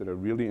the ones that are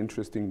really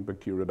interesting.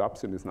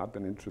 Bacteriorhodopsin is not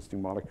an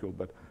interesting molecule,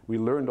 but we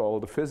learned all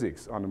the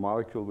physics on a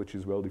molecule which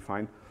is well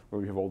defined, where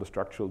we have all the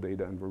structural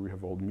data and where we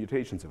have all the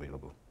mutations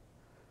available.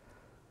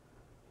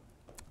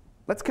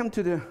 Let's come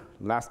to the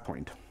last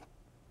point.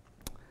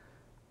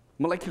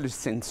 Molecular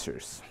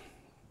sensors.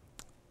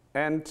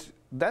 And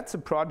that's a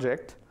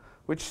project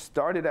which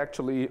started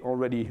actually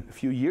already a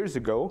few years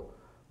ago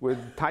with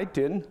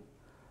Titin,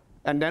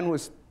 and then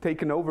was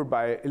taken over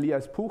by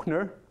Elias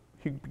Puchner.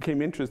 He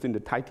became interested in the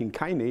titin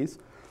kinase,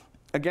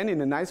 again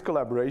in a nice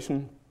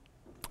collaboration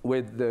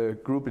with the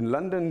group in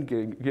London,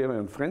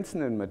 Georg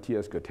Frenzen and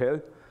Matthias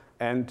Goethel,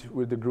 and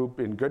with the group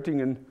in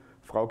Göttingen,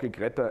 Frauke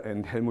Gretter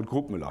and Helmut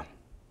Grubmüller.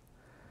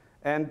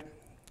 And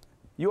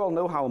you all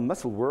know how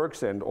muscle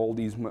works and all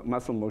these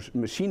muscle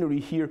machinery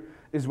here.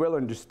 is well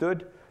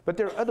understood, but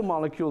there are other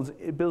molecules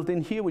built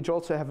in here which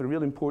also have a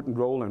real important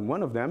role, and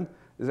one of them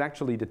is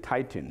actually the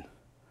titin.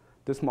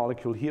 This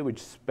molecule here,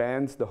 which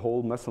spans the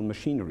whole muscle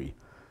machinery.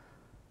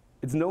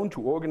 It's known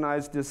to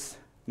organize this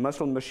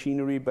muscle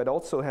machinery, but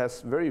also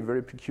has very,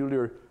 very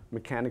peculiar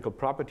mechanical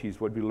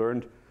properties, what we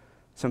learned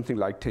something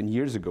like 10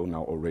 years ago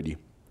now already.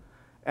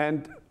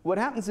 And what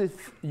happens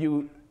if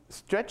you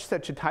stretch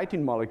such a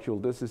titin molecule,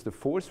 this is the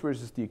force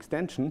versus the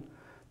extension,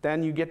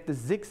 then you get the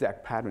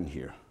zigzag pattern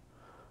here.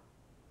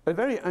 A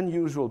very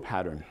unusual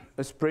pattern.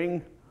 A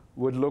spring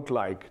would look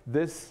like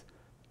this.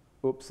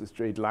 Oops, a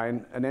straight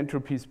line. An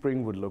entropy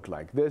spring would look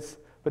like this.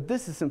 But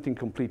this is something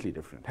completely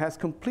different. It has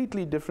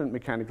completely different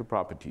mechanical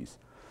properties.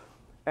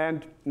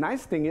 And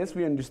nice thing is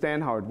we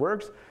understand how it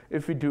works.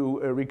 If we do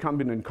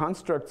recombinant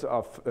constructs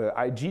of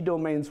Ig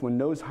domains, one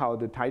knows how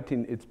the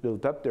titin is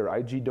built up. There are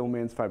Ig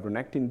domains,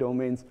 fibronectin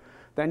domains.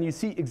 Then you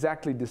see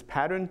exactly this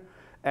pattern.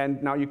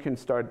 And now you can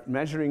start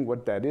measuring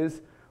what that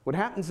is. What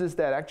happens is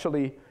that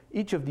actually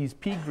each of these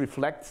peaks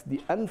reflects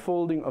the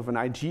unfolding of an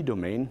Ig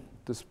domain.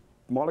 This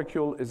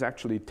molecule is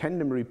actually a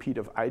tandem repeat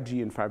of Ig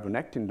and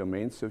fibronectin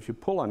domains. So if you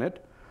pull on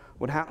it,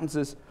 what happens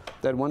is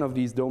that one of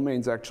these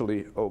domains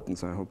actually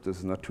opens. I hope this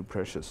is not too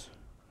precious.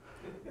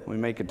 We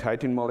make a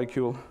titin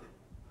molecule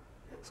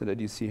so that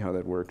you see how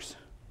that works.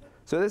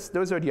 So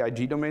those are the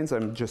Ig domains.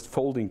 I'm just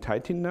folding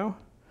titin now.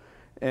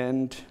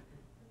 And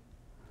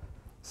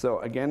so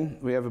again,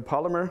 we have a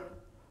polymer.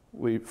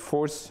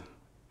 Force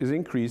is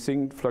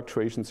increasing.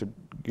 Fluctuations are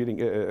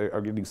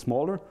getting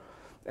smaller.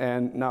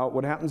 And now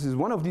what happens is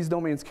one of these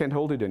domains can't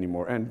hold it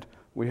anymore. And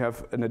we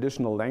have an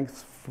additional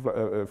length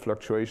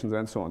fluctuations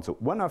and so on. So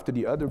one after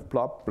the other,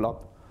 plop,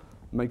 plop,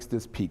 makes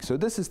this peak. So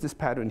this is this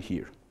pattern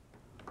here.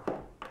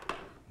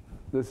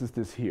 This is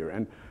this here.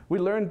 And we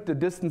learned the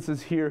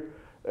distances here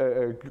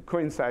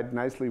coincide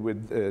nicely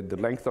with the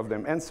length of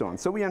them and so on.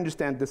 So we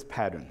understand this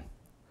pattern.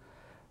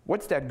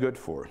 What's that good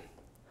for?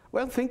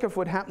 Well, think of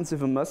what happens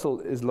if a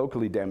muscle is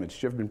locally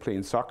damaged. You've been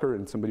playing soccer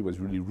and somebody was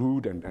really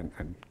rude and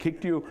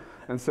kicked you,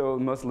 and so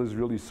the muscle is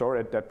really sore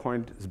at that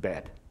point. It's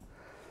bad.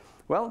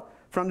 Well,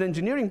 from the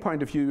engineering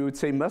point of view, you would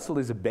say muscle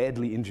is a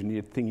badly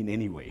engineered thing in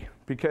any way,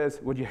 because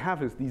what you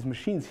have is these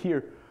machines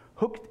here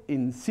hooked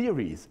in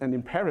series and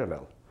in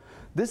parallel.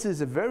 This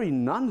is a very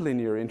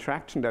nonlinear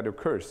interaction that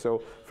occurs.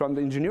 So from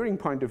the engineering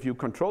point of view,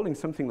 controlling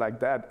something like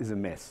that is a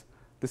mess.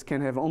 This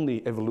can have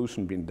only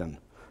evolution been done.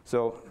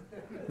 So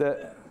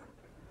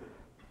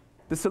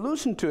the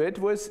solution to it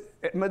was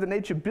Mother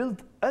Nature built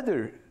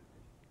other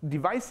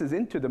devices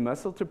into the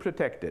muscle to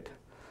protect it.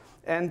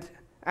 And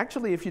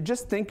actually, if you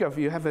just think of,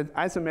 you have an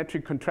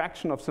isometric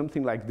contraction of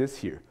something like this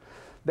here,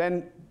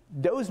 then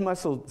those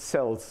muscle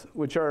cells,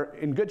 which are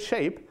in good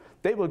shape,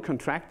 they will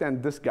contract,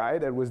 and this guy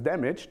that was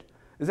damaged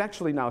is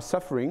actually now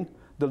suffering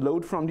the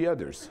load from the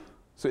others.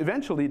 So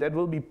eventually, that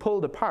will be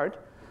pulled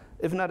apart,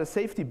 if not a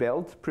safety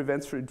belt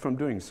prevents it from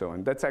doing so.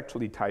 And that's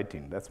actually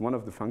titin. That's one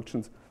of the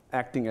functions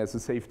acting as a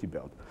safety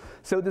belt.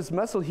 So this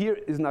muscle here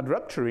is not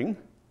rupturing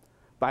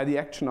by the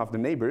action of the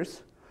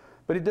neighbors,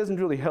 but it doesn't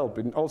really help.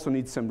 It also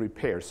needs some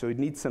repair. So it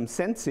needs some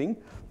sensing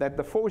that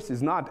the force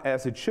is not,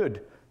 as it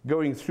should,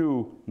 going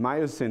through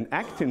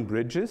myosin-actin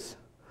bridges,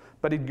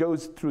 but it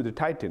goes through the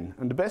titin.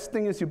 And the best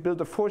thing is you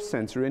build a force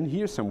sensor in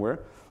here somewhere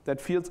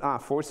that feels,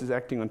 force is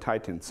acting on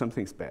titin,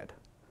 something's bad.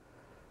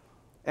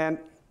 And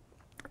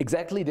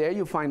exactly there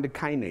you find a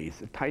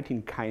kinase, a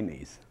titin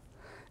kinase.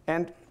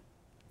 And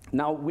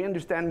now we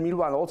understand,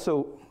 meanwhile,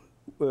 also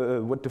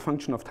what the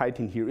function of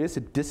titin here is.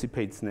 It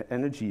dissipates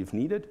energy if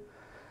needed.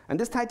 And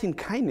this titin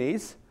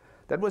kinase,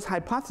 that was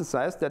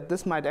hypothesized that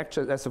this might act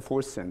as a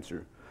force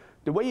sensor.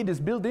 The way it is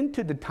built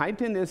into the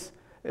titin is,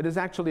 it is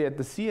actually at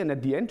the C and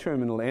at the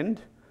N-terminal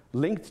end,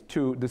 linked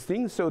to this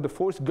thing. So the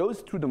force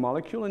goes through the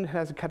molecule, and it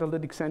has a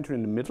catalytic center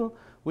in the middle,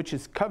 which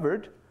is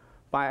covered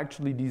by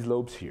actually these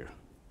lobes here.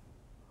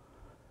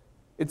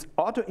 It's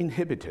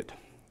auto-inhibited.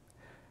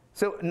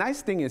 So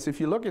nice thing is, if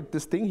you look at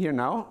this thing here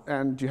now,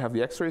 and you have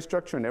the X-ray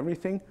structure and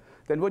everything,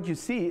 then what you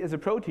see is a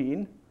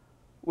protein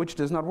which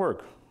does not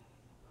work.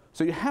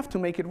 So you have to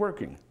make it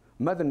working.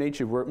 Mother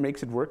Nature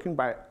makes it working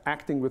by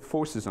acting with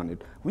forces on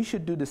it. We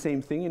should do the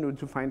same thing in order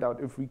to find out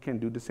if we can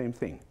do the same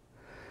thing.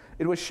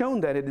 It was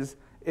shown that it is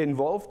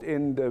involved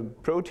in the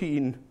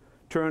protein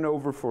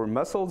turnover for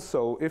muscles.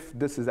 So if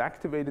this is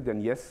activated,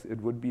 then yes,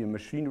 it would be a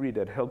machinery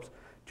that helps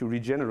to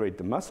regenerate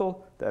the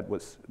muscle. That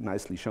was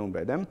nicely shown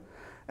by them.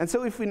 And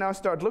so if we now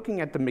start looking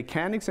at the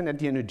mechanics and at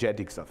the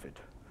energetics of it,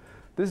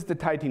 this is the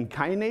titin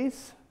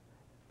kinase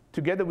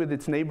together with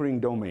its neighboring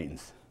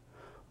domains.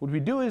 What we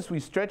do is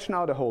we stretch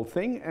now the whole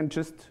thing and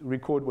just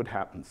record what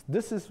happens.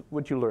 This is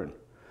what you learn.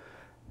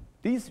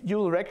 These, you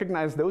will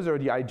recognize, those are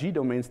the Ig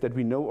domains that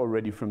we know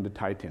already from the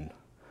titin.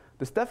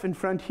 The stuff in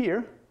front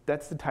here,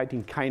 that's the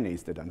titin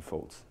kinase that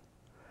unfolds.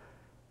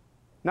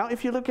 Now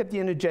if you look at the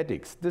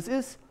energetics, this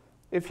is,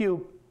 if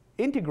you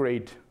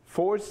integrate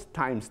force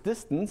times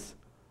distance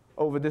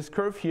over this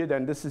curve here,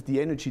 then this is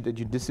the energy that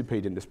you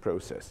dissipate in this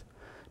process.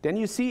 Then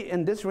you see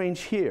in this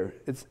range here,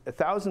 it's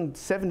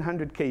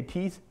 1,700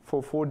 kTs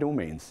for 4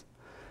 domains.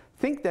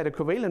 think that a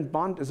covalent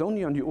bond is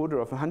only on the order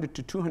of 100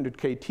 to 200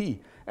 kT,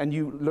 and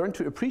you learn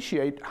to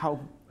appreciate how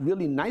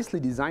really nicely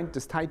designed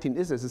this titan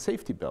is as a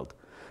safety belt,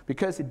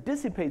 because it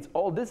dissipates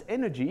all this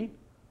energy,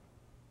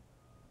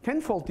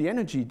 tenfold the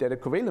energy that a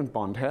covalent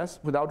bond has,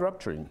 without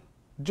rupturing.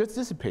 It just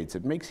dissipates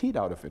it, makes heat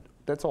out of it,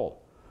 that's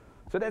all.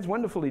 So that's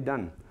wonderfully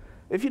done.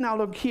 If you now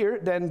look here,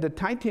 then the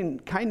titan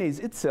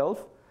kinase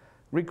itself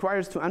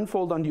requires to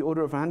unfold on the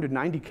order of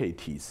 190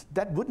 kTs.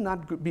 That would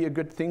not be a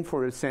good thing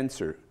for a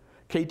sensor.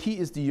 KT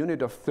is the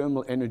unit of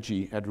thermal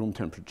energy at room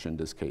temperature in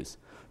this case.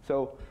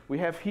 So we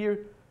have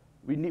here,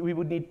 we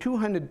would need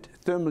 200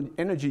 thermal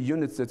energy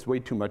units. That's way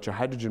too much. A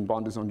hydrogen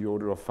bond is on the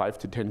order of 5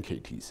 to 10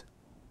 kTs.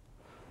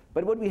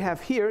 But what we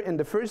have here in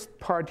the first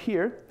part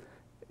here,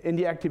 in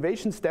the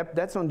activation step,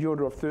 that's on the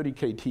order of 30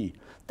 kT.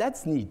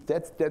 That's neat.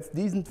 That's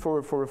decent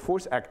for a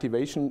force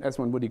activation, as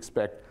one would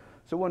expect.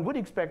 So one would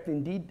expect,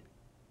 indeed,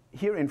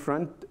 here in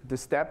front, the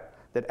step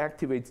that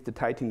activates the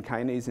titan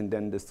kinase, and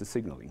then there's the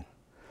signaling.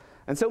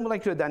 And so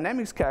molecular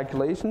dynamics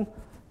calculation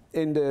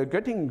in the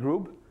Göttingen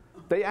group,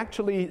 they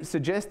actually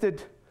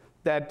suggested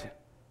that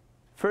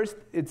first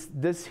it's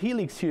this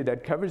helix here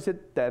that covers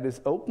it that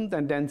is opened,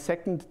 and then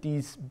second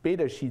these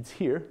beta sheets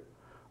here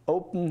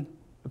open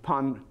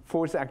upon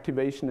force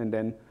activation, and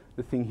then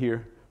the thing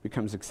here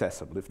becomes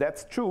accessible. If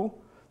that's true,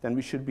 then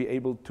we should be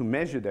able to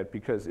measure that,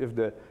 because if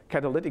the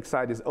catalytic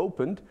side is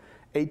opened,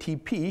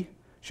 ATP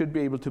should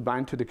be able to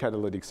bind to the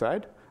catalytic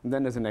side, and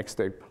then as a next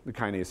step, the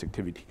kinase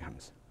activity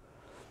comes.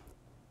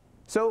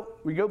 So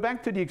we go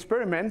back to the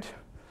experiment,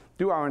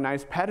 do our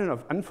nice pattern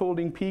of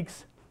unfolding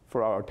peaks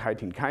for our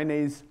titan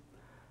kinase,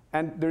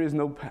 and there is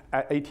no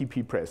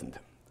ATP present.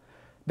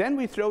 Then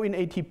we throw in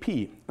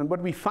ATP, and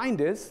what we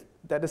find is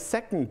that a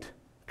second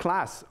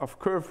class of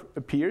curve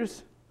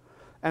appears,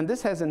 and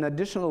this has an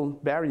additional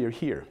barrier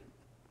here.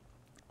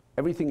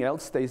 Everything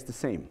else stays the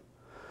same.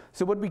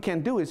 So what we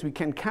can do is we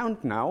can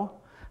count now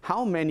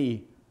how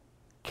many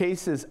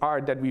cases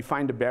are that we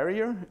find a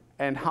barrier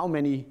and how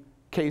many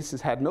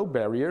cases had no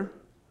barrier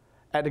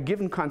at a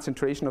given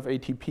concentration of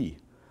ATP.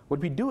 What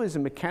we do is a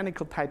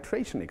mechanical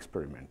titration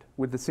experiment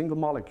with a single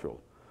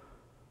molecule.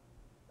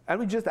 And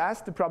we just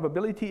ask the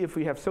probability if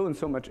we have so and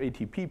so much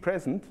ATP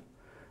present,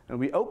 and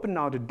we open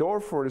now the door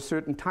for a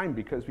certain time,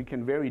 because we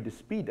can vary the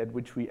speed at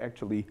which we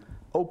actually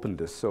open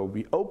this. So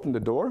we open the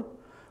door,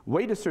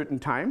 wait a certain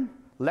time,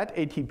 let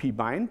ATP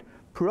bind,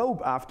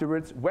 probe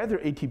afterwards whether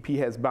ATP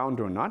has bound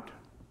or not,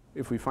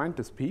 if we find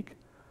this peak.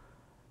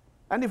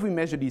 And if we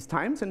measure these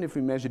times and if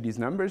we measure these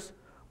numbers,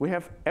 we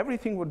have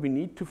everything what we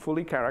need to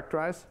fully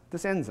characterize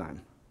this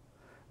enzyme.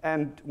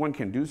 And one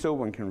can do so,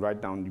 one can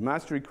write down the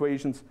master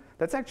equations.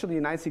 That's actually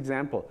a nice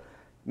example.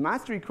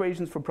 Master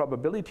equations for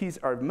probabilities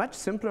are much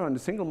simpler on the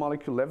single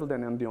molecule level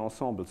than on the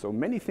ensemble. So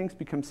many things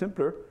become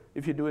simpler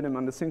if you do them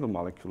on the single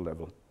molecule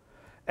level.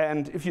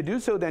 And if you do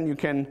so, then you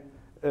can,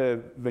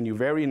 when you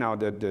vary now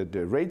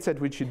the rates at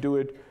which you do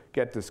it,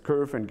 get this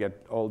curve and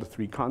get all the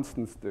three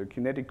constants, the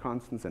kinetic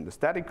constants and the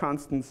static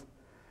constants.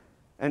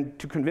 And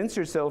to convince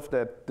yourself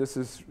that this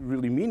is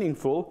really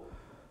meaningful,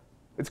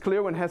 it's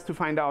clear one has to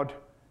find out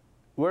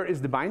where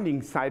is the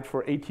binding site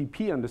for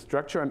ATP on the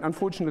structure. And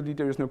unfortunately,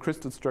 there is no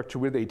crystal structure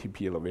with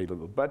ATP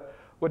available. But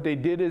what they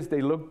did is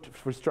they looked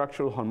for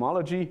structural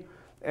homology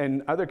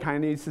and other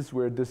kinases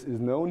where this is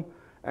known,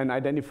 and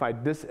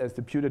identified this as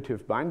the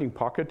putative binding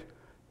pocket,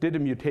 did a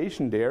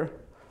mutation there,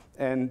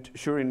 and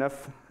sure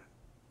enough,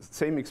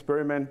 same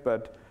experiment,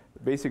 but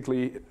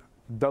basically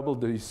double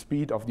the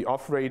speed of the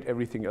off rate.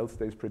 Everything else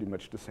stays pretty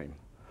much the same.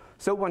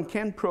 So one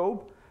can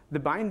probe the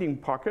binding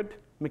pocket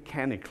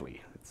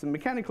mechanically. It's a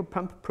mechanical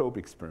pump probe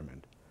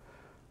experiment.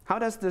 How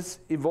does this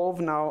evolve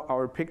now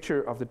our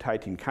picture of the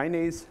titan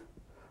kinase?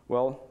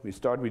 Well, we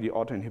start with the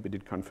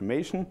autoinhibited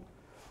conformation.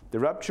 The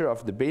rupture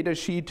of the beta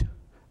sheet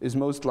is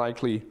most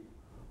likely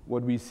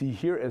what we see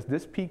here as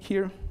this peak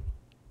here.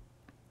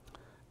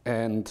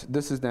 And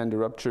this is then the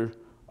rupture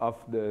of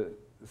the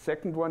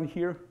second one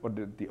here, or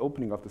the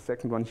opening of the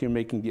second one here,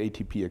 making the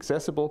ATP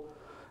accessible.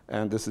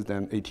 And this is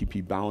then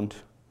ATP bound.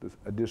 This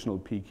additional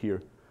peak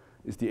here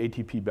is the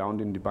ATP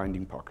bound in the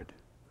binding pocket.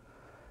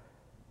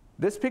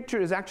 This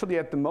picture is actually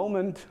at the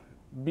moment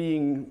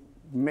being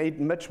made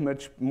much,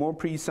 much more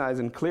precise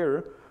and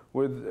clearer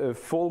with a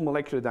full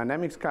molecular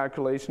dynamics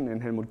calculation in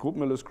Helmut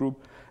Grubmüller's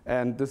group.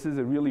 And this is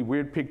a really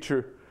weird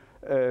picture.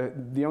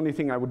 The only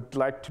thing I would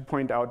like to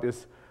point out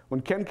is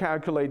one can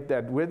calculate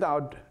that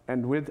without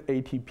and with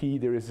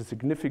ATP, there is a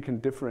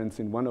significant difference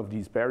in one of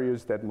these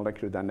barriers that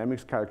molecular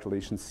dynamics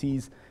calculation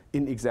sees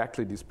in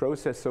exactly this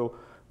process. So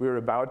we're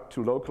about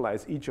to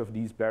localize each of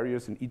these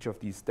barriers in each of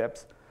these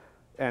steps.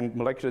 And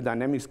molecular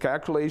dynamics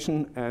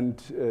calculation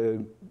and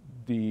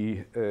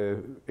the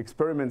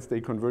experiments,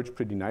 they converge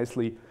pretty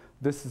nicely.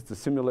 This is the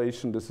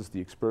simulation, this is the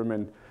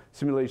experiment.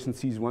 Simulation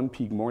sees one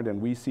peak more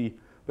than we see,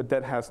 but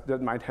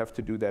that might have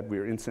to do that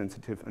we're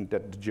insensitive and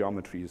that the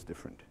geometry is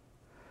different.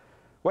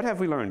 What have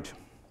we learned?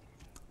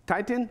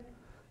 Titan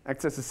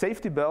acts as a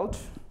safety belt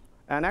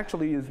and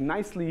actually is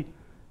nicely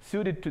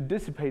suited to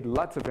dissipate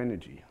lots of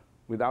energy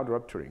without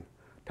rupturing.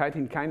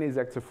 Titan kinase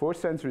acts as a force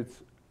sensor.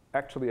 It's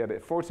actually at a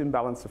force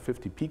imbalance of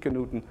 50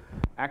 piconewton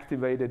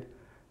activated,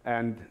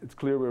 and it's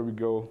clear where we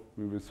go.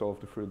 We will solve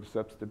the further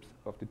substeps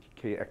of the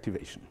decay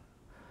activation.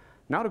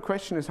 Now the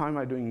question is, how am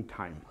I doing in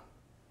time?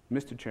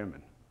 Mr.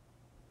 Chairman.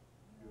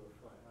 You're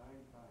fine.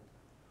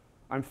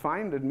 I'm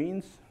fine, that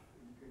means?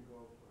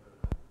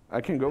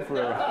 You can go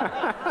forever.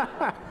 I can go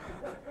forever.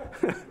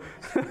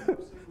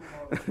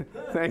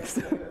 Thanks.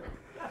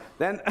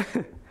 Then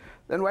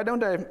why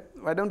don't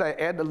I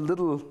add a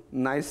little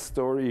nice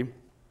story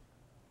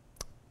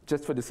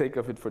just for the sake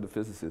of it for the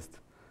physicist?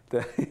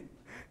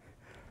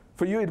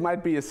 For you, it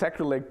might be a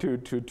sacrilege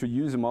to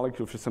use a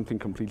molecule for something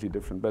completely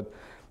different, but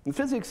in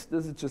physics,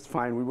 this is just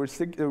fine.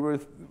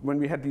 When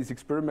we had these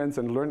experiments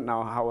and learned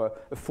now how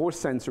a force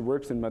sensor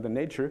works in Mother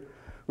Nature,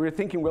 we were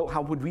thinking, well,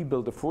 how would we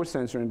build a force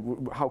sensor,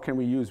 and how can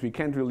we use? We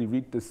can't really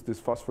read this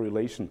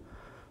phosphorylation.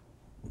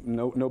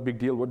 No big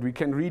deal. What we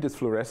can read is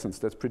fluorescence.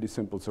 That's pretty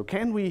simple. So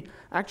can we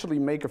actually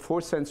make a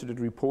force sensor that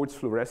reports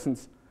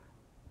fluorescence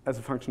as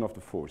a function of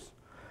the force?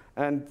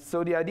 And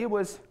so the idea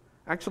was,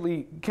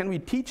 actually, can we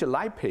teach a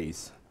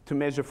lipase to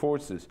measure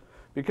forces?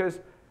 Because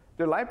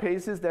there are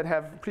lipases that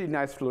have pretty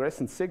nice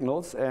fluorescent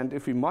signals, and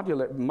if we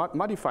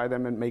modify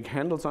them and make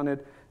handles on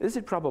it, is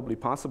it probably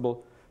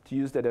possible to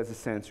use that as a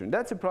sensor? And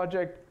that's a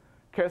project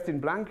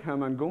Kerstin Blank,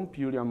 Hermann Gump,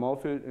 Julian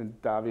Molfeld,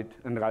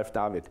 and Ralf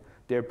David.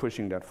 They're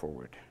pushing that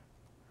forward.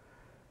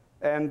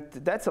 And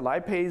that's a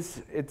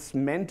lipase. It's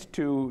meant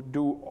to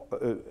do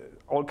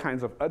all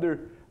kinds of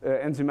other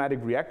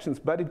enzymatic reactions,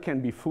 but it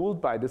can be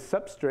fooled by the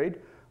substrate,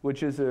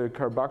 which is a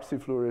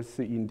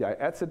carboxyfluorescein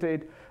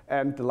diacetate,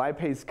 and the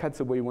lipase cuts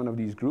away one of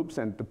these groups,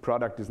 and the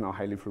product is now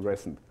highly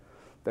fluorescent.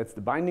 That's the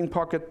binding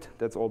pocket.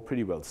 That's all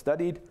pretty well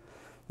studied.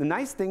 The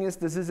nice thing is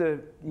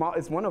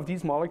it's one of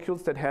these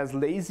molecules that has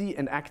lazy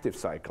and active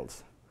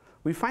cycles.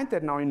 We find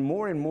that now in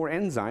more and more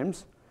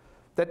enzymes,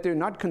 that they're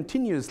not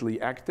continuously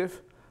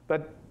active,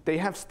 but they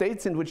have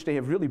states in which they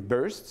have really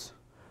bursts,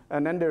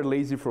 and then they're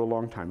lazy for a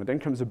long time, and then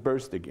comes a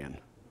burst again.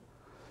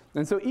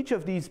 And so each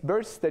of these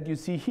bursts that you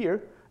see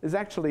here is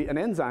actually an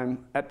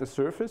enzyme at the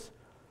surface,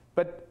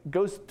 but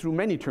goes through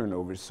many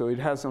turnovers. So it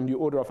has on the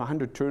order of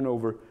 100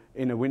 turnover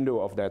in a window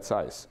of that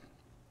size.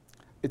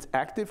 It's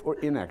active or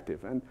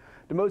inactive. And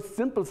the most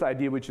simplest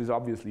idea, which is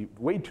obviously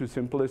way too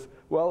simple, is,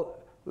 well,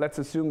 let's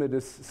assume it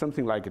is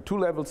something like a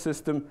two-level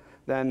system.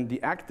 Then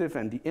the active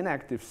and the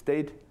inactive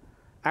state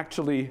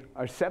actually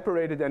are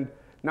separated. And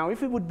now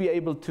if we would be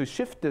able to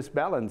shift this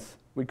balance,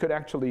 we could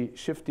actually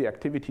shift the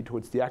activity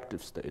towards the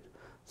active state.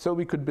 So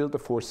we could build a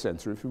force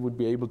sensor if we would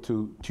be able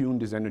to tune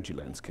this energy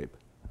landscape.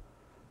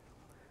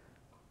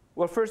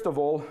 Well, first of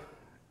all,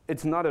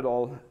 it's not at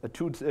all a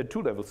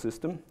two-level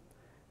system.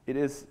 It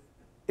is,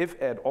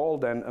 if at all,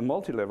 then a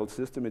multi-level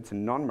system. It's a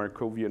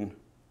non-Markovian,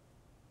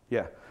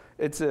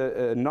 it's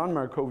a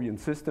non-Markovian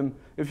system.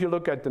 If you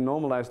look at the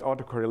normalized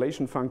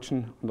autocorrelation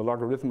function on the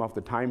logarithm of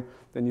the time,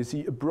 then you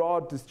see a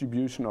broad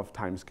distribution of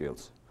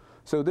timescales.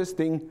 So this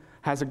thing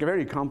has a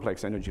very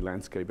complex energy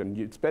landscape, and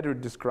it's better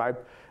described.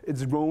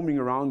 It's roaming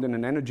around in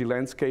an energy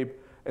landscape,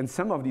 and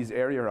some of these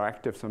areas are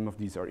active, some of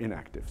these are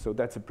inactive. So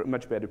that's a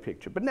much better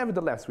picture. But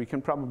nevertheless, we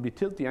can probably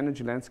tilt the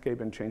energy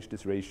landscape and change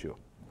this ratio.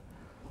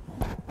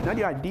 Now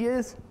the idea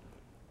is,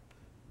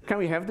 can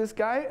we have this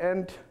guy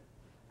and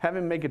have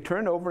him make a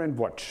turnover and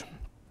watch?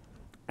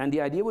 And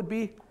the idea would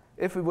be,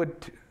 if we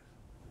would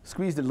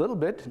squeeze it a little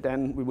bit,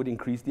 then we would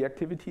increase the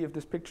activity if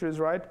this picture is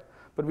right.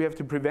 But we have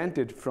to prevent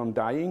it from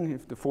dying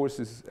if the force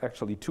is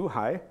actually too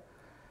high.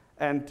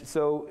 And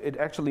so it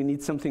actually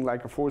needs something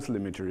like a force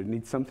limiter. It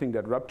needs something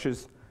that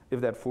ruptures if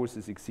that force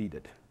is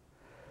exceeded.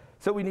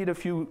 So we need a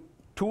few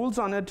tools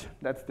on it.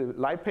 That's the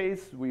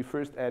lipase. We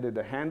first added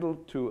a handle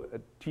to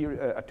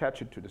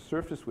attach it to the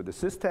surface with a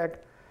cis tag.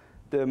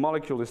 The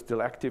molecule is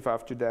still active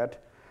after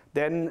that.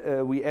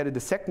 Then we added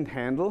a second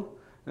handle,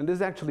 and this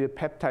is actually a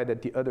peptide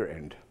at the other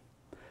end.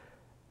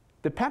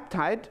 The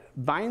peptide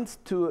binds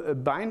to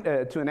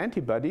an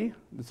antibody.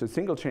 It's a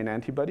single-chain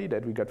antibody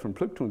that we got from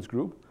Pluktun's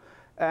group.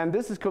 And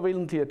this is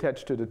covalently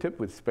attached to the tip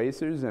with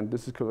spacers, and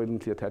this is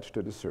covalently attached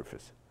to the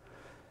surface.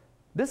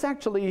 This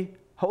actually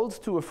holds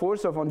to a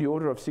force of on the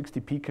order of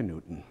 60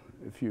 piconewton.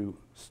 If you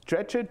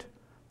stretch it,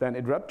 then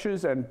it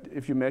ruptures, and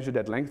if you measure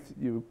that length,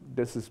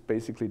 this is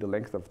basically the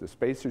length of the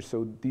spacer,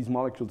 so these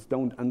molecules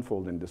don't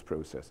unfold in this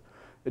process.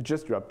 It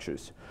just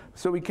ruptures.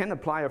 So we can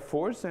apply a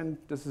force, and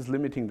this is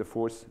limiting the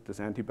force, this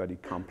antibody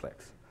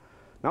complex.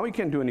 Now we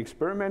can do an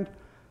experiment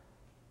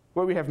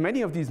where we have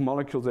many of these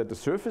molecules at the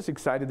surface,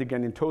 excited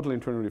again in total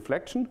internal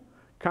reflection,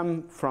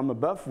 come from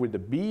above with a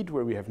bead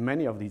where we have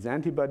many of these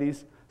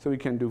antibodies, so we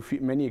can do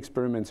many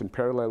experiments in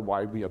parallel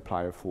while we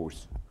apply a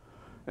force.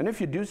 And if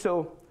you do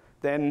so,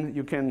 then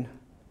you can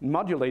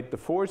modulate the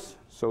force,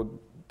 so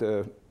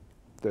the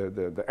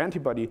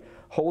antibody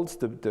holds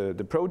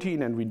the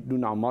protein, and we do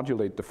now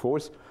modulate the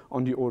force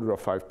on the order of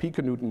 5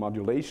 piconewton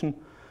modulation.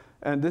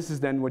 And this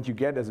is then what you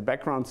get as a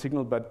background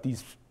signal, but these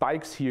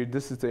spikes here,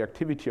 this is the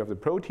activity of the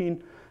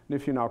protein. And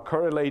if you now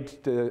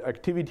correlate the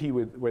activity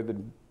with where the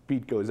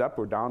bead goes up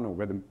or down, or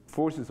whether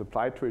force is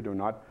applied to it or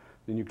not,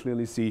 then you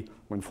clearly see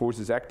when force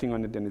is acting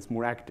on it, then it's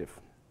more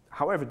active.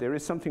 However, there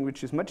is something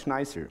which is much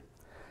nicer.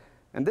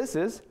 And this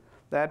is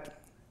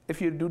that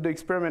if you do the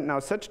experiment now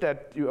such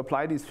that you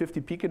apply these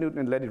 50 piconewton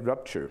and let it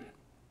rupture,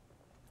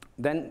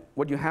 then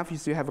what you have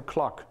is you have a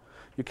clock.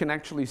 You can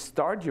actually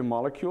start your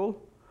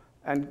molecule,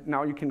 and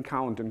now you can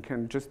count and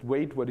can just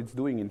wait what it's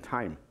doing in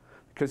time,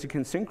 because you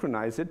can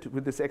synchronize it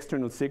with this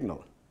external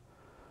signal.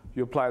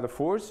 You apply the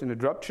force and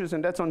it ruptures,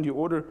 and that's on the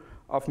order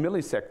of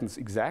milliseconds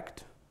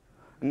exact.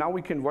 And now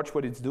we can watch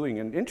what it's doing.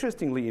 And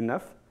interestingly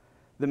enough,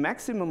 the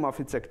maximum of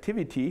its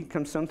activity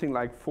comes something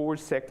like 4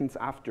 seconds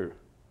after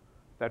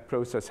that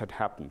process had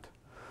happened.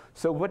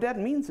 So what that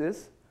means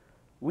is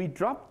we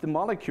dropped the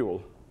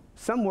molecule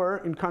somewhere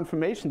in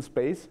conformation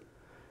space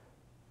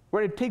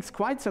where it takes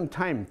quite some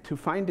time to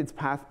find its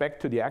path back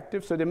to the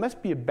active. So there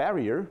must be a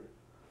barrier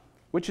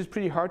which is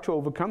pretty hard to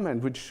overcome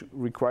and which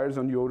requires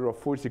on the order of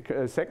 4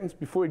 seconds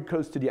before it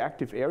goes to the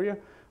active area,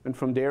 and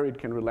from there it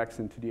can relax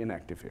into the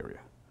inactive area.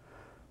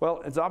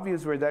 Well, it's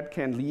obvious where that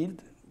can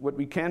lead. What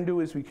we can do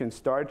is we can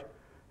start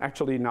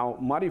actually now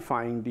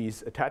modifying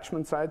these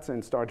attachment sites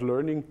and start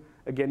learning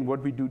again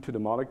what we do to the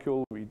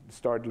molecule. We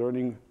start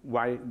learning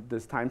why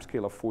this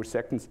timescale of 4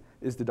 seconds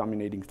is the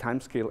dominating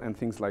timescale and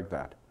things like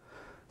that.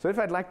 So if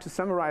I'd like to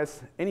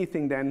summarize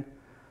anything then,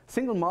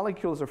 single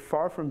molecules are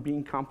far from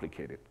being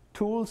complicated.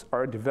 Tools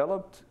are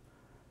developed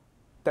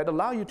that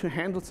allow you to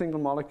handle single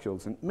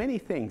molecules, and many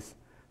things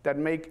that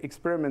make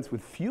experiments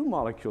with few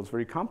molecules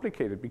very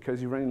complicated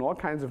because you run in all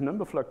kinds of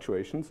number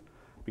fluctuations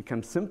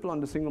become simple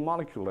on the single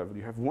molecule level.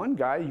 You have one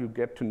guy, you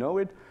get to know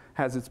it,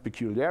 has its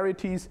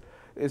peculiarities,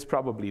 is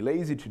probably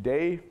lazy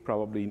today,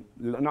 probably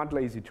not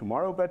lazy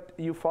tomorrow, but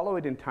you follow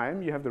it in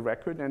time, you have the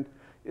record, and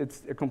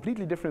it's a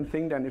completely different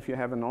thing than if you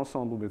have an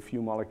ensemble with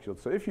few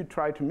molecules. So if you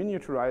try to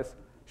miniaturize,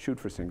 shoot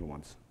for single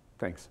ones.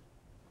 Thanks.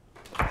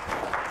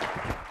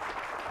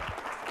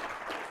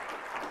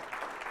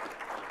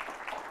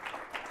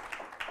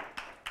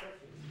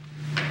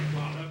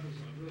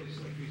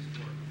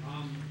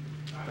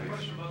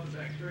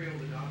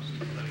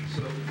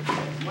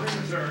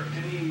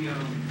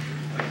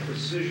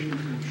 Precision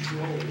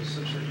control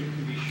such that you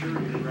can be sure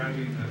you're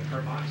grabbing the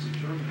carboxy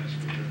terminus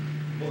when you're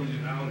pulling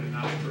it out and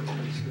not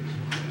perfectly sticks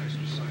with the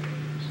extra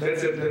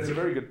side. That's a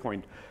very good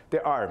point.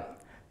 There are.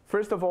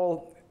 First of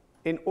all,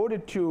 in order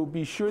to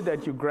be sure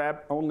that you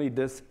grab only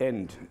this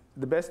end,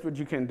 the best what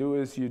you can do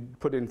is you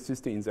put in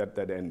cysteines at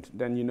that end.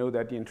 Then you know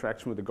that the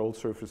interaction with the gold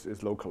surface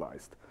is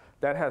localized.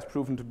 That has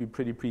proven to be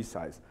pretty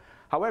precise.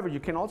 However, you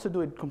can also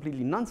do it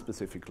completely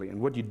non-specifically.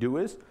 And what you do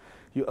is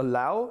you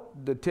allow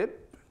the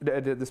tip,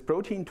 this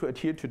protein to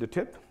adhere to the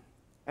tip,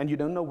 and you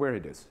don't know where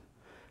it is.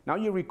 Now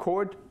you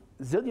record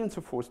zillions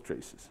of force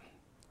traces.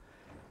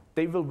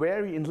 They will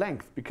vary in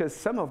length because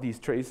some of these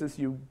traces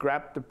you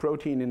grab the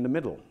protein in the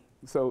middle.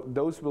 So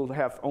those will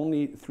have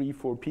only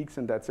 3-4 peaks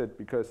and that's it,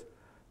 because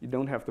you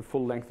don't have the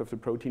full length of the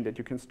protein that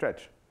you can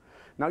stretch.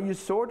 Now you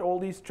sort all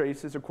these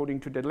traces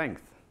according to their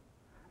length.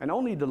 And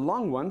only the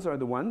long ones are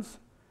the ones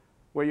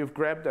where you've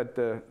grabbed at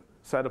the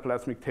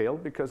cytoplasmic tail,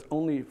 because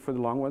only for the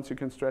long ones you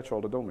can stretch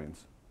all the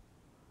domains.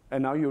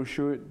 And now you're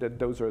sure that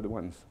those are the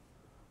ones.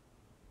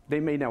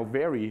 They may now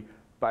vary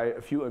by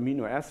a few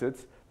amino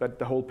acids, but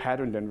the whole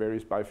pattern then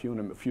varies by a few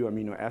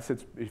amino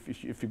acids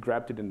if you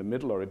grabbed it in the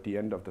middle or at the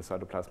end of the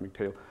cytoplasmic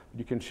tail.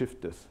 You can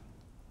shift this.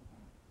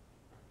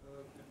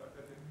 If I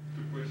could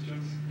take 2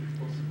 questions, if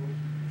possible.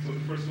 So the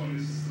first one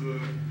is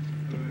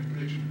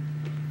connection.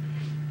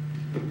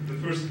 The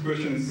first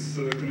question is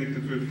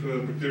connected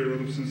with bacterial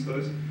loop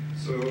synthesize.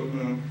 So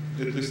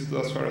at least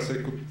as far as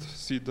I could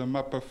see the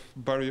map of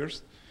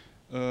barriers,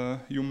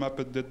 you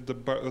mapped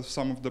that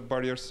some of the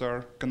barriers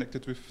are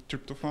connected with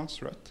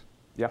tryptophans, right?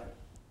 Yeah.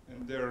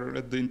 And they're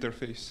at the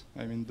interface,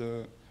 I mean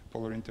the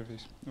polar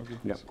interface. Okay.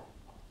 Yeah.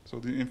 So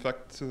in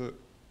fact,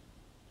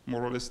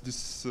 more or less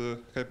this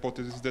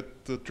hypothesis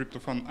that the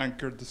tryptophan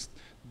anchored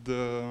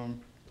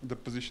the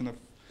position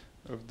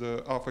of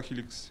the alpha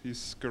helix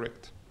is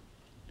correct.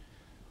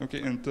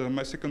 Okay, and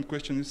my second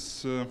question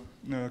is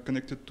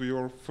connected to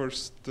your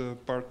first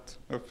part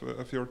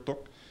of your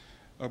talk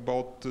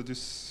about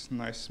this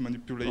nice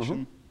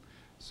manipulation.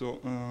 So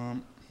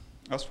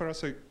as far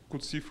as I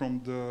could see from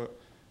the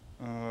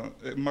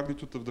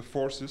magnitude of the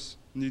forces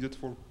needed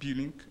for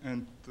peeling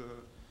and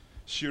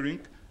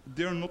shearing,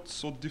 they are not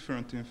so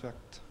different in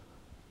fact.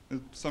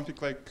 Something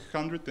like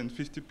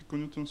 150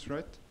 piconewtons,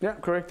 right? Yeah,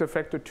 correct, a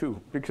factor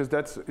 2, because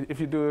that's, if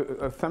you do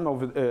a thumb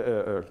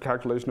over,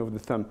 calculation over the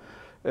thumb,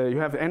 you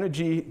have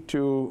energy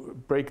to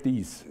break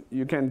these.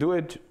 You can do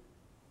it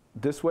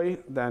this way,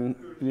 then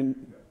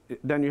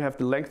you have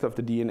the length of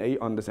the DNA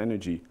on this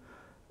energy.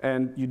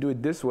 And you do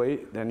it this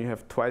way, then you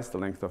have twice the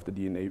length of the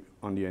DNA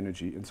on the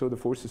energy. And so the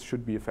forces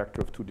should be a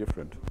factor of 2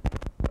 different.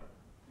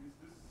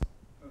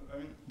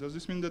 Does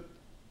this mean that,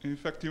 in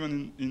fact,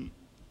 even in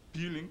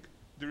peeling,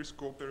 there is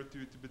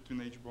cooperativity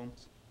between H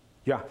bonds?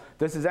 Yeah,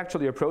 this is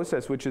actually a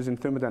process which is in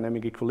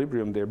thermodynamic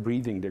equilibrium. They're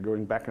breathing, they're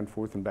going back and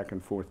forth and back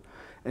and forth.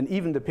 And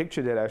even the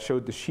picture that I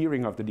showed, the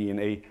shearing of the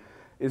DNA,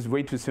 is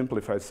way too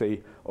simplified,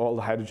 say all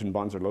the hydrogen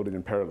bonds are loaded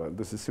in parallel.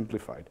 This is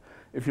simplified.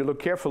 If you look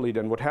carefully,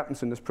 then what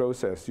happens in this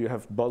process, you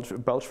have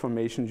bulge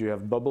formations, you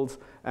have bubbles,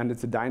 and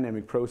it's a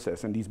dynamic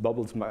process, and these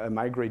bubbles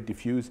migrate,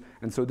 diffuse,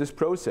 and so this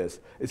process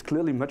is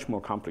clearly much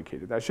more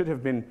complicated. I should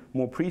have been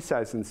more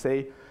precise and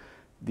say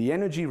the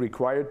energy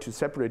required to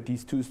separate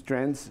these two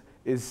strands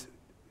is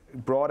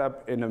brought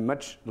up in a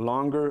much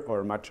longer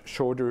or much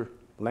shorter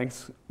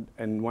length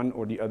in one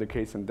or the other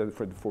case, and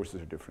therefore the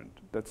forces are different.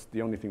 That's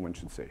the only thing one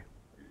should say.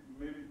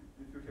 Maybe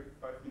if you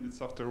have 5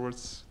 minutes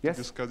afterwards Yes.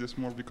 to discuss this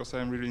more, because I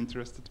am really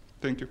interested.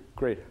 Thank you.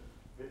 Great.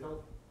 Very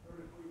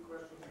quick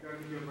question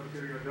regarding your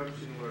material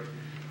adoption work.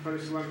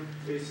 First one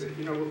is,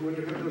 when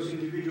you have those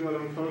individual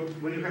unfolding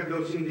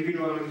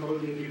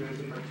events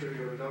in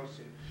material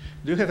adoption,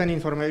 do you have any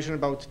information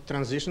about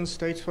transition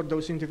states for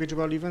those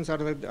individual events? Are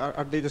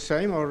they the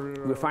same, or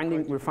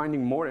We're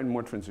finding more and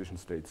more transition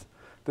states.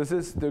 This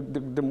is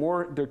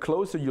the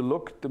closer you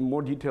look, the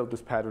more detailed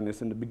this pattern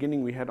is. In the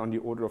beginning, we had on the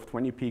order of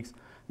 20 peaks.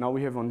 Now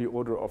we have on the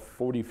order of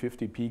 40,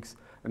 50 peaks.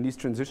 And these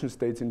transition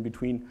states in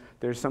between,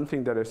 there's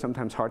something that is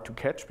sometimes hard to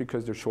catch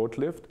because they're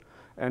short-lived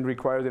and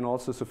require then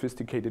also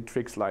sophisticated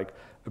tricks like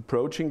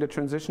approaching the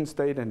transition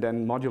state and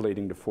then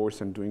modulating the force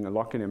and doing a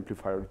lock-in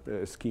amplifier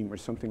scheme or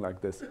something like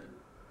this.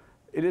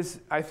 It is,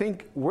 I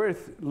think,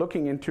 worth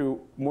looking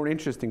into more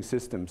interesting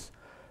systems.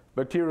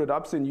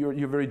 Bacteriorhodopsin,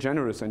 you're very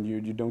generous, and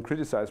you don't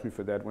criticize me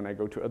for that when I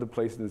go to other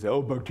places and say,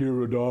 oh,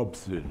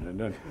 bacteriorhodopsin, and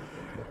then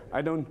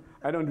I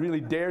don't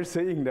really dare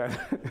saying that.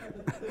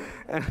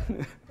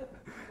 And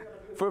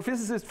for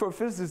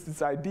physicists,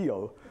 it's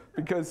ideal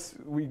because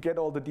we get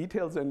all the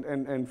details,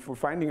 and for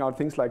finding out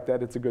things like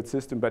that, it's a good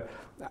system. But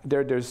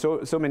there's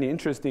so many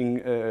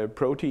interesting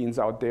proteins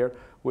out there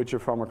which are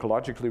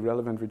pharmacologically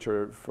relevant, which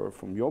are,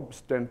 from your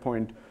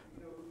standpoint.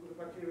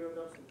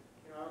 Bacteriorhodopsin,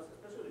 I was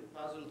especially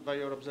puzzled by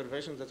your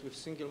observation that with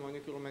single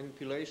molecule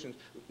manipulations,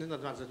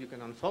 not that you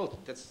can unfold,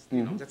 that's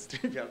that's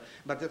trivial,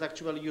 but that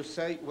actually you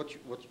say what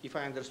if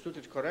I understood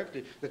it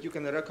correctly, that you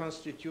can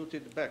reconstitute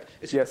it back.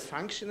 Is it a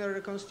functional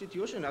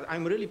reconstitution?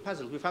 I'm really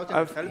puzzled without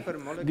any helper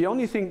molecule. The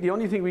only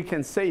thing we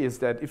can say is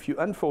that if you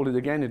unfold it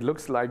again, it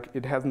looks like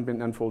it hasn't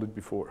been unfolded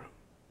before.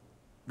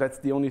 That's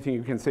the only thing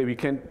you can say. We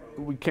can't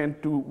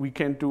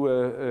do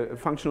a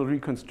functional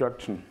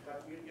reconstruction.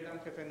 But you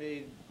don't have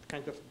any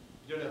kind of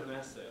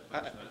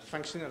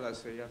functional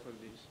assay for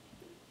this.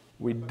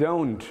 We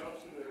don't.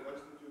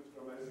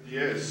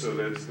 Yes, so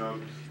that's not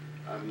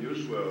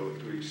unusual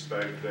to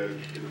expect that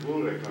it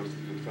will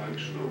reconstitute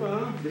functional.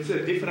 Well, it's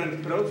a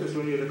different process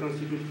when you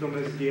reconstitute from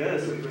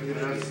SDS and when you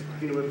just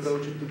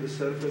approach it to the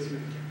surface.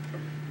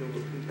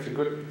 It's a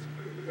good.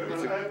 I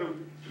have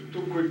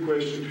two quick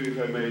questions to you,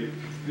 if I may.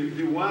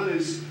 The one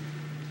is,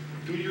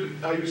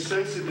 are you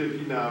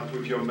sensitive enough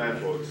with your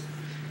methods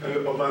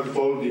of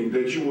unfolding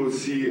that you will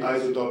see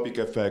isotopic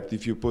effect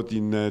if you put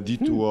in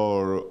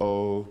D2O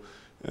or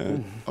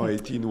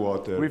 18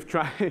 water? We've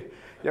tried.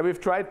 Yeah, we've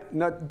tried.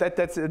 No,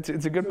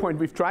 it's a good point.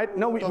 We've tried.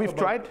 No, we've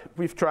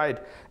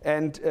tried,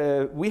 and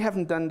we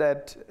haven't done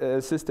that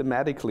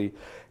systematically.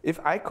 If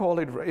I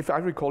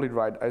recall it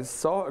right, I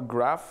saw a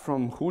graph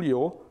from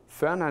Julio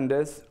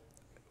Fernandez,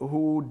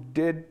 who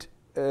did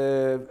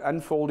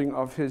unfolding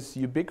of his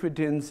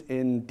ubiquitins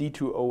in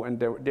D2O, and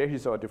there he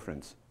saw a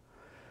difference.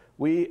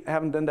 We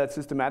haven't done that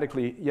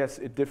systematically. Yes,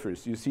 it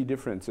differs. You see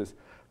differences,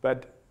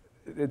 but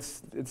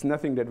it's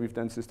nothing that we've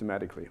done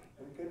systematically.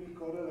 And can you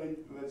correlate,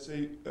 let's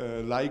say,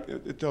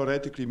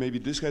 theoretically, maybe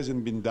this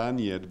hasn't been done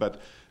yet,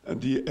 but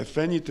the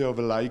affinity of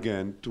a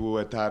ligand to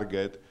a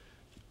target,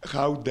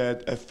 how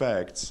that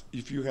affects,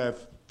 if you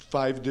have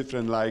 5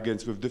 different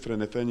ligands with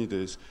different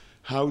affinities,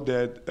 how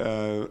that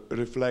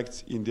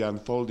reflects in the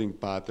unfolding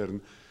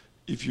pattern,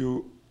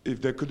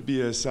 if there could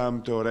be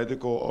some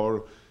theoretical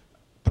or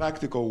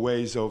practical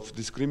ways of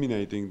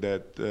discriminating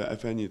that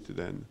affinity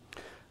then?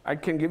 I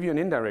can give you an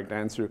indirect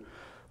answer.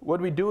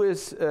 What we do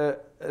is a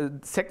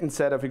second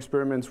set of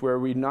experiments where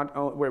we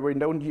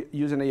don't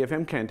use an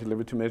AFM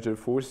cantilever to measure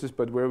forces,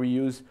 but where we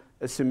use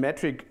a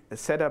symmetric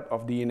setup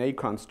of DNA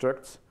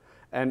constructs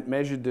and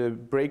measure the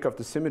break of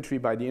the symmetry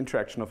by the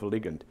interaction of a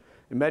ligand.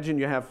 Imagine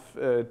you have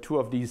two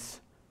of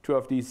these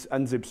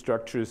unzipped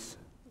structures,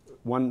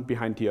 one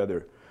behind the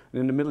other.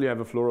 And in the middle you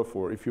have a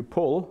fluorophore. If you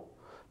pull,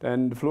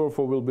 then the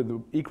fluorophore will be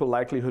the equal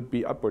likelihood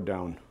be up or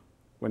down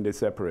when they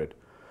separate.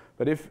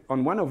 But if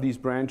on one of these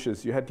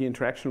branches you had the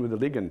interaction with a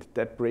ligand,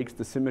 that breaks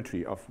the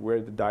symmetry of where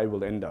the dye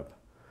will end up.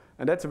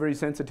 And that's a very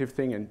sensitive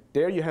thing. And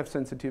there you have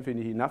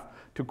sensitivity enough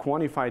to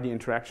quantify the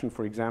interaction,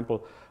 for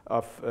example,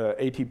 of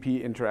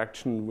ATP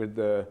interaction with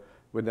an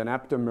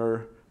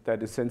aptamer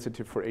that is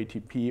sensitive for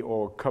ATP,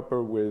 or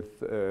copper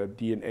with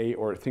DNA,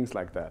 or things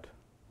like that.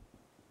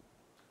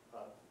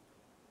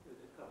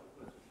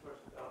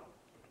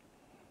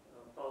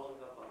 Following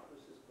up on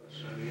Chris's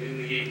question, I mean, in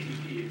the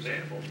ATP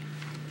example,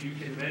 you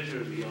can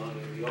measure the on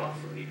and the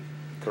off rate.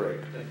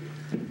 Correct. Thank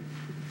you.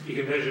 You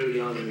can measure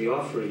the on and the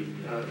off rate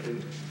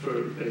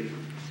for a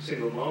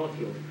single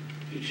molecule.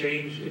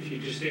 If you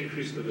just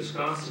increase the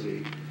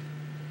viscosity,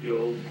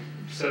 you'll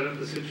set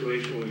up a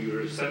situation where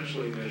you're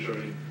essentially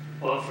measuring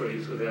off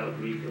rates without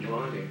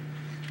recombining.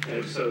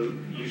 And so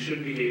you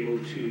should be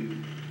able to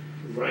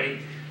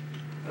rank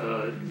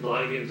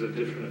ligands of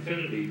different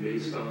affinity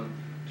based on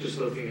just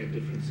looking at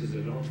differences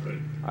in off rate.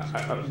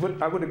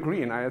 I would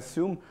agree, and I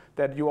assume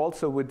that you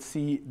also would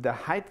see the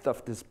height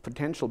of this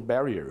potential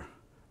barrier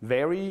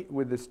vary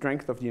with the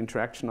strength of the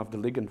interaction of the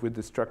ligand with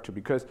the structure,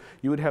 because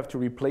you would have to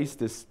replace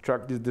this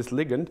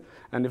ligand,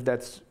 and if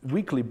that's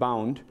weakly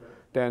bound,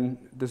 then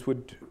this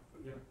would.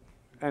 Yeah.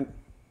 And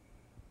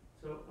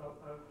so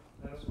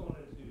I also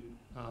wanted to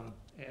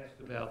ask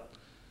about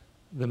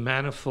the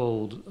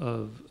manifold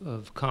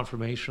of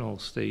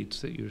conformational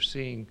states that you're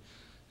seeing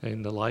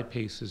in the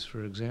lipases,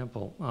 for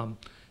example.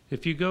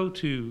 If you go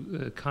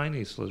to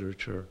kinase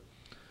literature,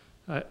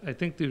 I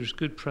think there's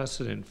good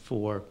precedent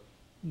for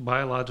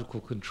biological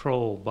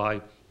control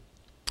by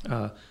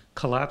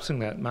collapsing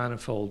that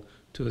manifold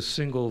to a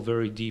single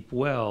very deep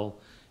well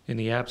in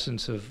the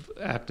absence of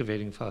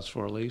activating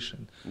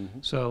phosphorylation. mm-hmm.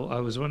 So I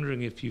was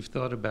wondering if you've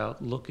thought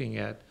about looking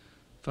at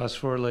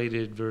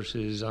phosphorylated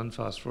versus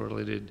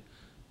unphosphorylated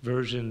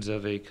versions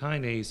of a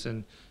kinase,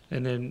 and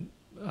then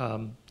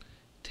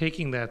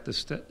taking that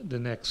the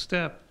next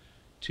step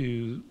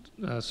to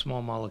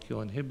small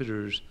molecule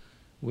inhibitors,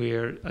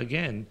 where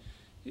again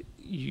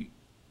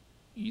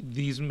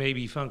these may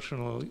be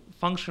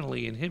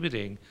functionally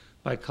inhibiting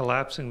by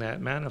collapsing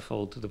that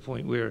manifold to the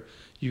point where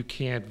you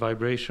can't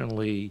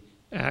vibrationally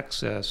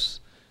access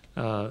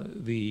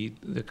the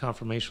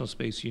conformational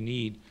space you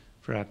need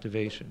for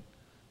activation.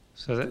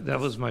 So that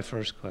was my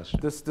first question.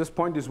 This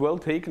point is well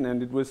taken,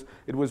 and it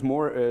was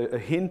more a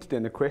hint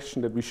than a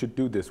question that we should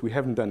do this. We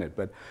haven't done it,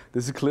 but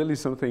this is clearly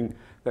something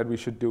that we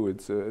should do.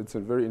 It's a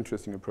very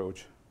interesting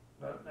approach.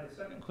 My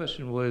second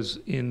question was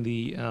in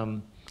the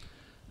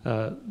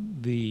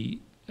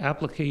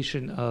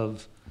application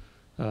of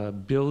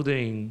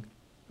building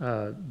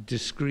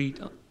discrete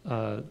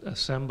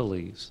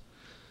assemblies.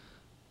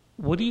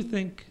 What do you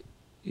think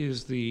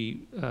is the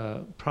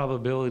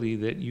probability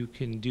that you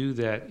can do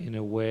that in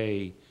a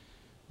way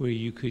where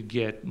you could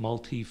get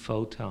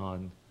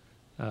multi-photon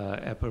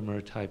epimer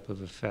type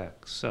of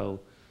effects? So,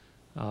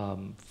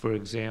 for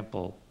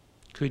example,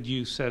 could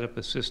you set up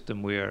a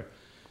system where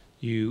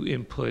you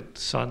input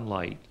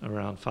sunlight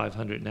around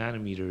 500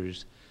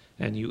 nanometers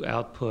and you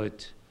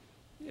output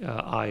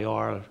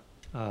IR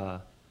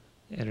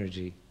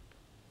energy?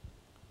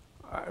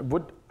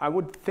 I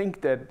would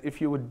think that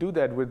if you would do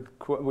that with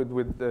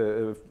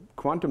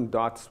quantum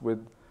dots,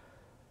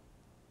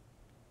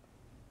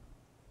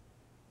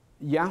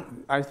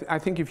 I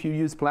think if you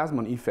use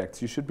plasmon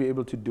effects, you should be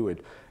able to do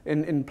it.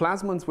 In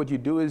plasmons, what you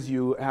do is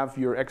you have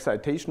your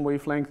excitation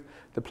wavelength.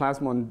 The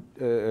plasmon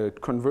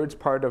converts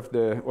part of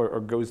or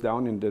goes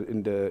down in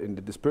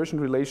the dispersion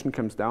relation,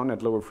 comes down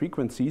at lower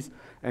frequencies,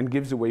 and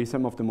gives away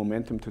some of the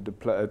momentum to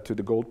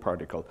the gold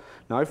particle.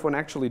 Now, if one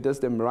actually does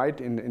them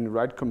right in the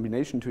right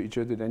combination to each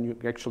other, then you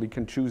actually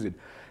can choose it.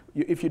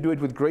 If you do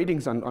it with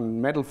gratings on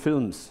metal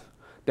films,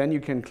 then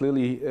you can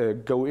clearly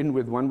go in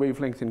with one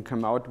wavelength and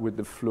come out with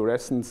the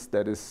fluorescence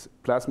that is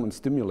plasmon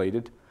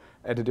stimulated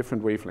at a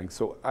different wavelength.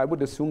 So I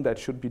would assume that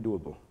should be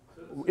doable.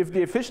 If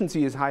the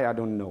efficiency is high, I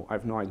don't know. I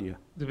have no idea.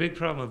 The big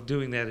problem of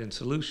doing that in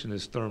solution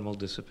is thermal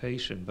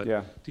dissipation. But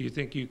yeah. Do you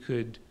think you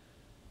could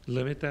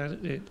limit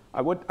that?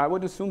 I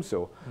would assume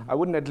so. Mm-hmm. I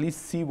wouldn't at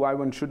least see why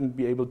one shouldn't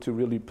be able to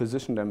really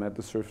position them at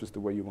the surface the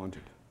way you want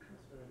it.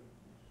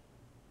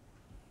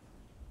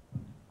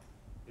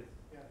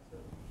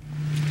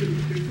 Two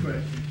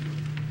questions.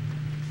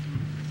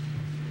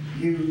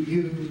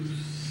 You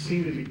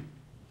seem to be.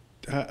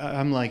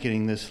 I'm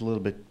likening this a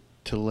little bit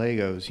to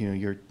Legos. You know,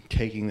 you're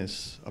taking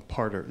this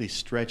apart, or at least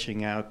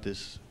stretching out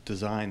this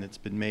design that's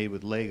been made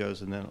with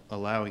Legos, and then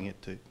allowing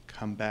it to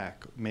come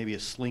back. Maybe a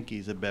slinky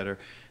is a better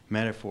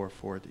metaphor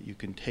for it. That you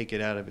can take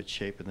it out of its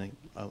shape and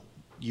then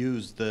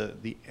use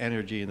the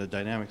energy and the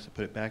dynamics to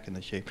put it back in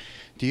the shape.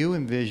 Do you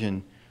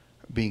envision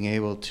being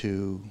able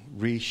to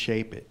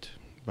reshape it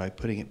by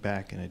putting it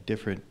back in a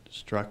different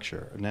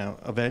structure? Now,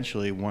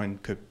 eventually one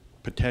could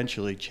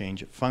potentially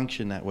change its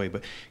function that way,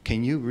 but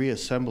can you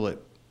reassemble it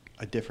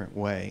a different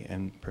way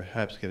and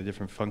perhaps get a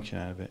different function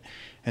out of it?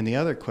 And the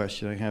other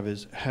question I have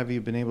is, have you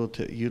been able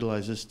to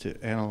utilize this to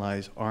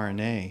analyze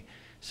RNA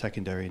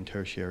secondary and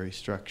tertiary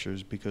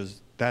structures?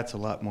 Because that's a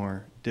lot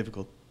more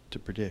difficult to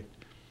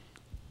predict.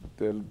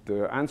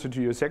 The answer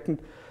to your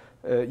second,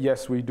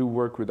 yes, we do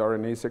work with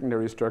RNA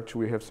secondary structure.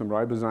 We have some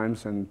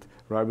ribozymes and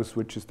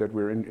riboswitches that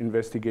we're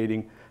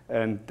investigating,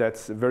 and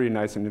that's a very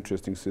nice and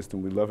interesting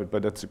system. We love it,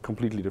 but that's a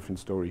completely different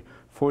story.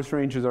 Force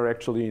ranges are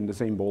actually in the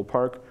same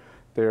ballpark.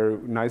 They're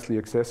nicely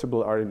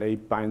accessible.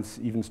 RNA binds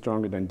even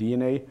stronger than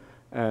DNA,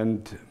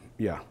 and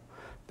yeah.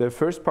 The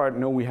first part,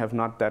 no, we have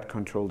not that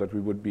control that we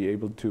would be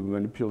able to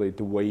manipulate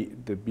the way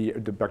the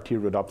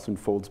bacteriorhodopsin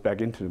folds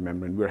back into the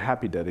membrane. We're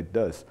happy that it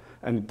does,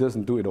 and it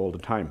doesn't do it all the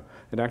time.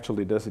 It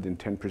actually does it in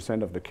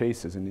 10% of the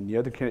cases, and in the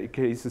other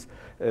cases,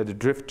 the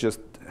drift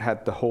just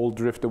had the whole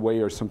drift away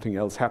or something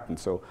else happened.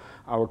 So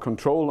our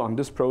control on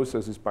this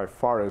process is by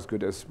far as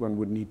good as one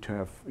would need to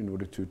have in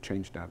order to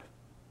change that.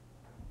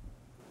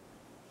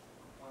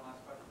 One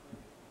last question.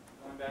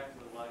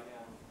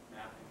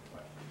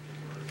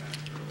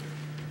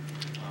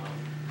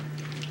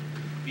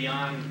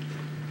 beyond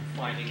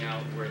finding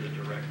out where the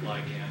direct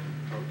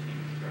ligand-protein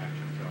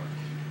interactions are,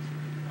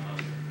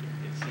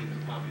 it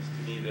seems obvious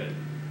to me that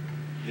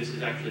this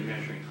is actually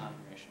measuring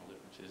conformational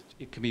differences.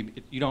 It could be,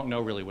 you don't know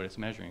really what it's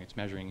measuring. It's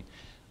measuring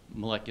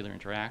molecular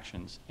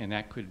interactions, and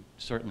that could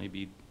certainly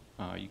be,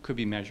 you could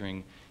be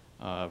measuring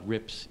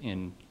RIPs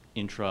in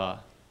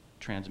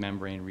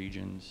intra-transmembrane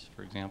regions,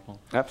 for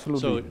example.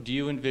 Absolutely. So do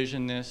you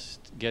envision this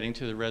getting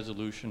to the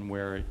resolution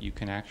where you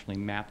can actually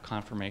map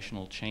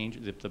conformational change,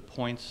 the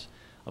points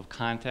of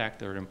contact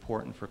that are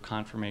important for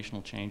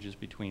conformational changes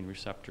between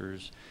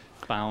receptors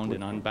bound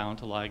and unbound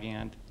to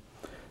ligand?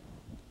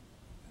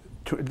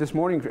 This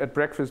morning at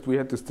breakfast we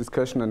had this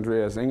discussion,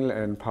 Andreas Engel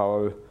and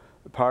Paul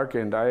Park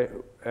and I,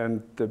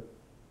 and the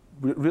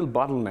real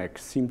bottleneck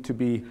seemed to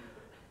be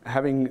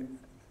having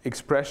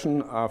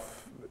expression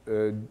of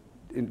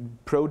in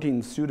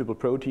proteins, suitable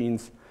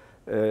proteins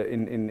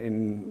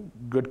in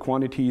good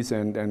quantities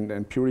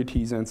and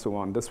purities and so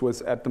on. This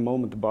was at the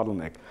moment the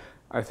bottleneck.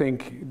 I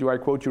think, do I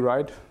quote you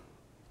right?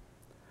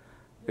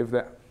 If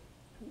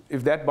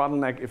that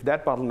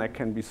bottleneck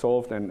can be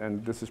solved,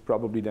 and this is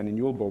probably then in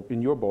your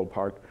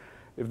ballpark,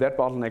 if that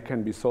bottleneck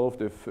can be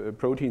solved, if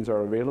proteins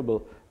are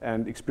available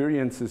and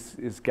experience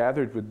is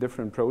gathered with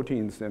different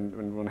proteins,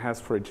 and one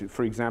has, for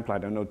example, I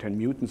don't know, 10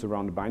 mutants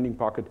around the binding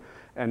pocket,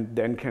 and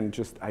then can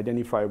just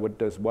identify what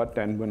does what,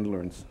 then one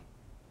learns.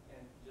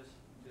 And just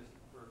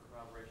for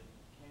corroboration,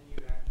 can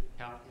you actually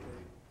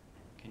calculate,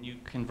 can you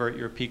convert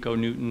your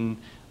piconewton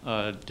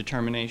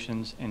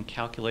determinations and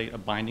calculate a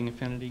binding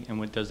affinity?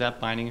 And does that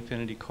binding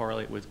affinity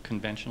correlate with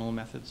conventional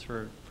methods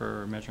for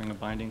measuring a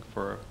binding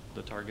for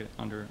the target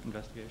under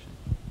investigation?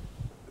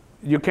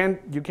 You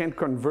can't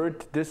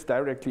convert this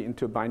directly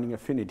into a binding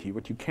affinity.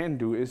 What you can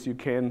do is you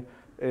can,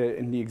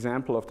 in the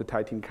example of the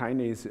tyrosine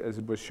kinase, as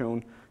it was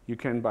shown, you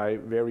can, by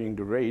varying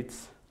the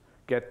rates,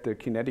 get the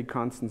kinetic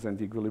constants and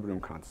the equilibrium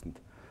constant.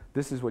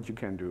 This is what you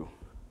can do.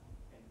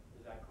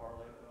 Does that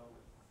correlate at all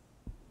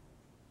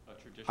with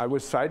a traditional?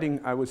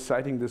 I was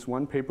citing this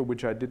one paper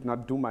which I did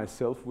not do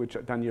myself, which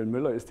Daniel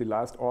Müller is the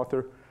last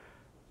author.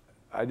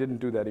 I didn't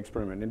do that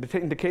experiment.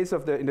 In the case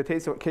of the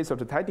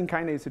tyrosine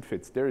kinase, it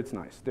fits. There it's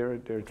nice. There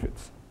it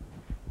fits.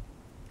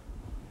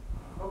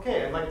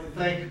 Okay, I'd like to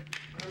thank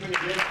Herman again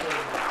for a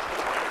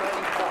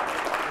exciting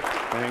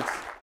talk. Thanks.